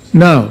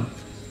 Now,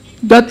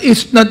 that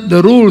is not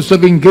the rules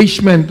of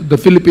engagement of the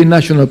Philippine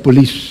National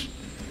Police.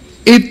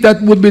 If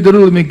that would be the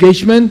rule of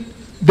engagement,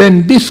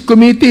 then this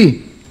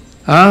committee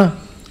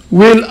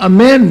will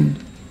amend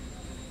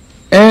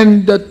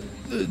and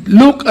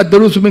look at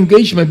the rules of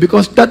engagement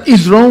because that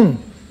is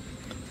wrong.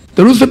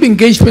 The rules of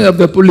engagement of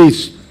the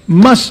police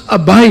must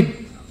abide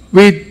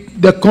with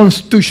the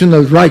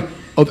constitutional right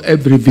of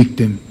every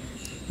victim.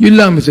 Yun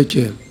lang, Mr.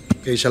 Chair.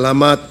 Okay,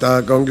 salamat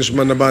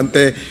Congressman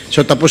Nabante.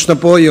 So tapos na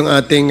po yung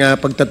ating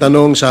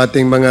pagtatanong sa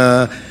ating mga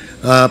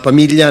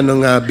pamilya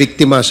ng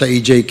biktima sa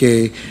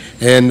EJK.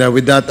 And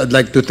with that, I'd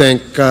like to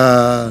thank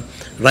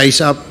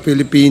Rise Up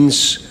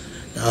Philippines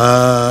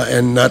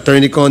and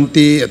Attorney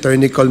Conti,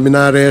 Attorney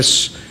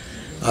Colmenares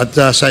at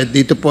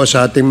dito po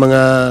sa ating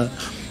mga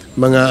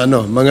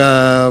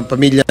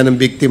pamilya ng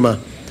biktima.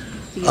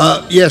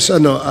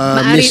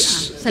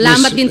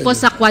 Salamat din po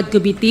sa Quad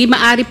Committee.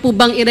 Maari po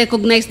bang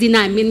i-recognize din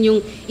namin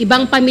yung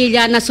ibang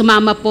pamilya na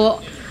sumama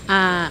po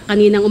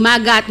kaninang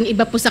umaga at yung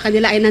iba po sa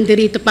kanila ay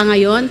nandirito pa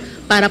ngayon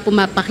para po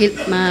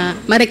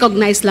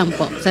ma-recognize lang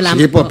po. Salamat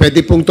Sige po,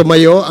 pwede pong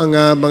tumayo ang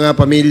mga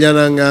pamilya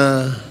ng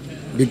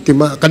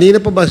biktima. Kanina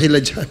pa ba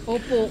sila dyan?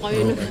 Opo,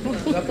 kayo na.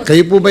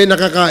 Kayo po ba'y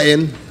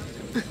nakakain?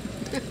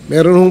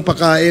 Meron hong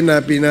pakain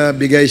na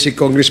pinabigay si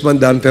Congressman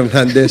Dan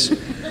Fernandez.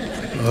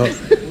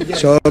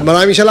 So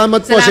maraming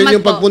salamat po sa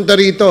inyong pagpunta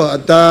rito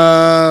at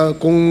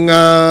kung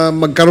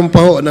magkaroon pa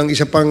ho ng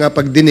isa pang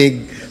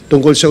pagdinig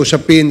tungkol sa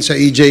usapin sa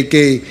EJK,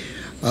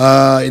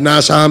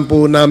 inaasahan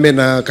po namin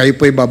na kayo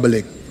po'y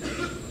babalik.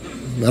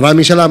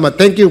 Maraming salamat.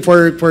 Thank you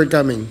for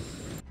coming.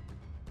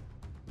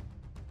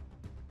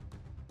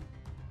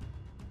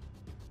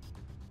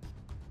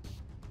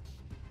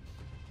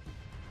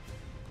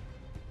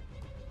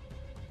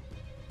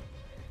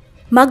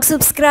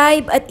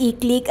 Mag-subscribe at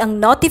i-click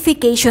ang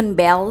notification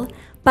bell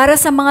para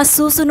sa mga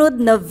susunod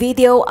na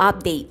video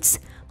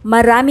updates.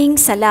 Maraming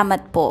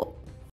salamat po.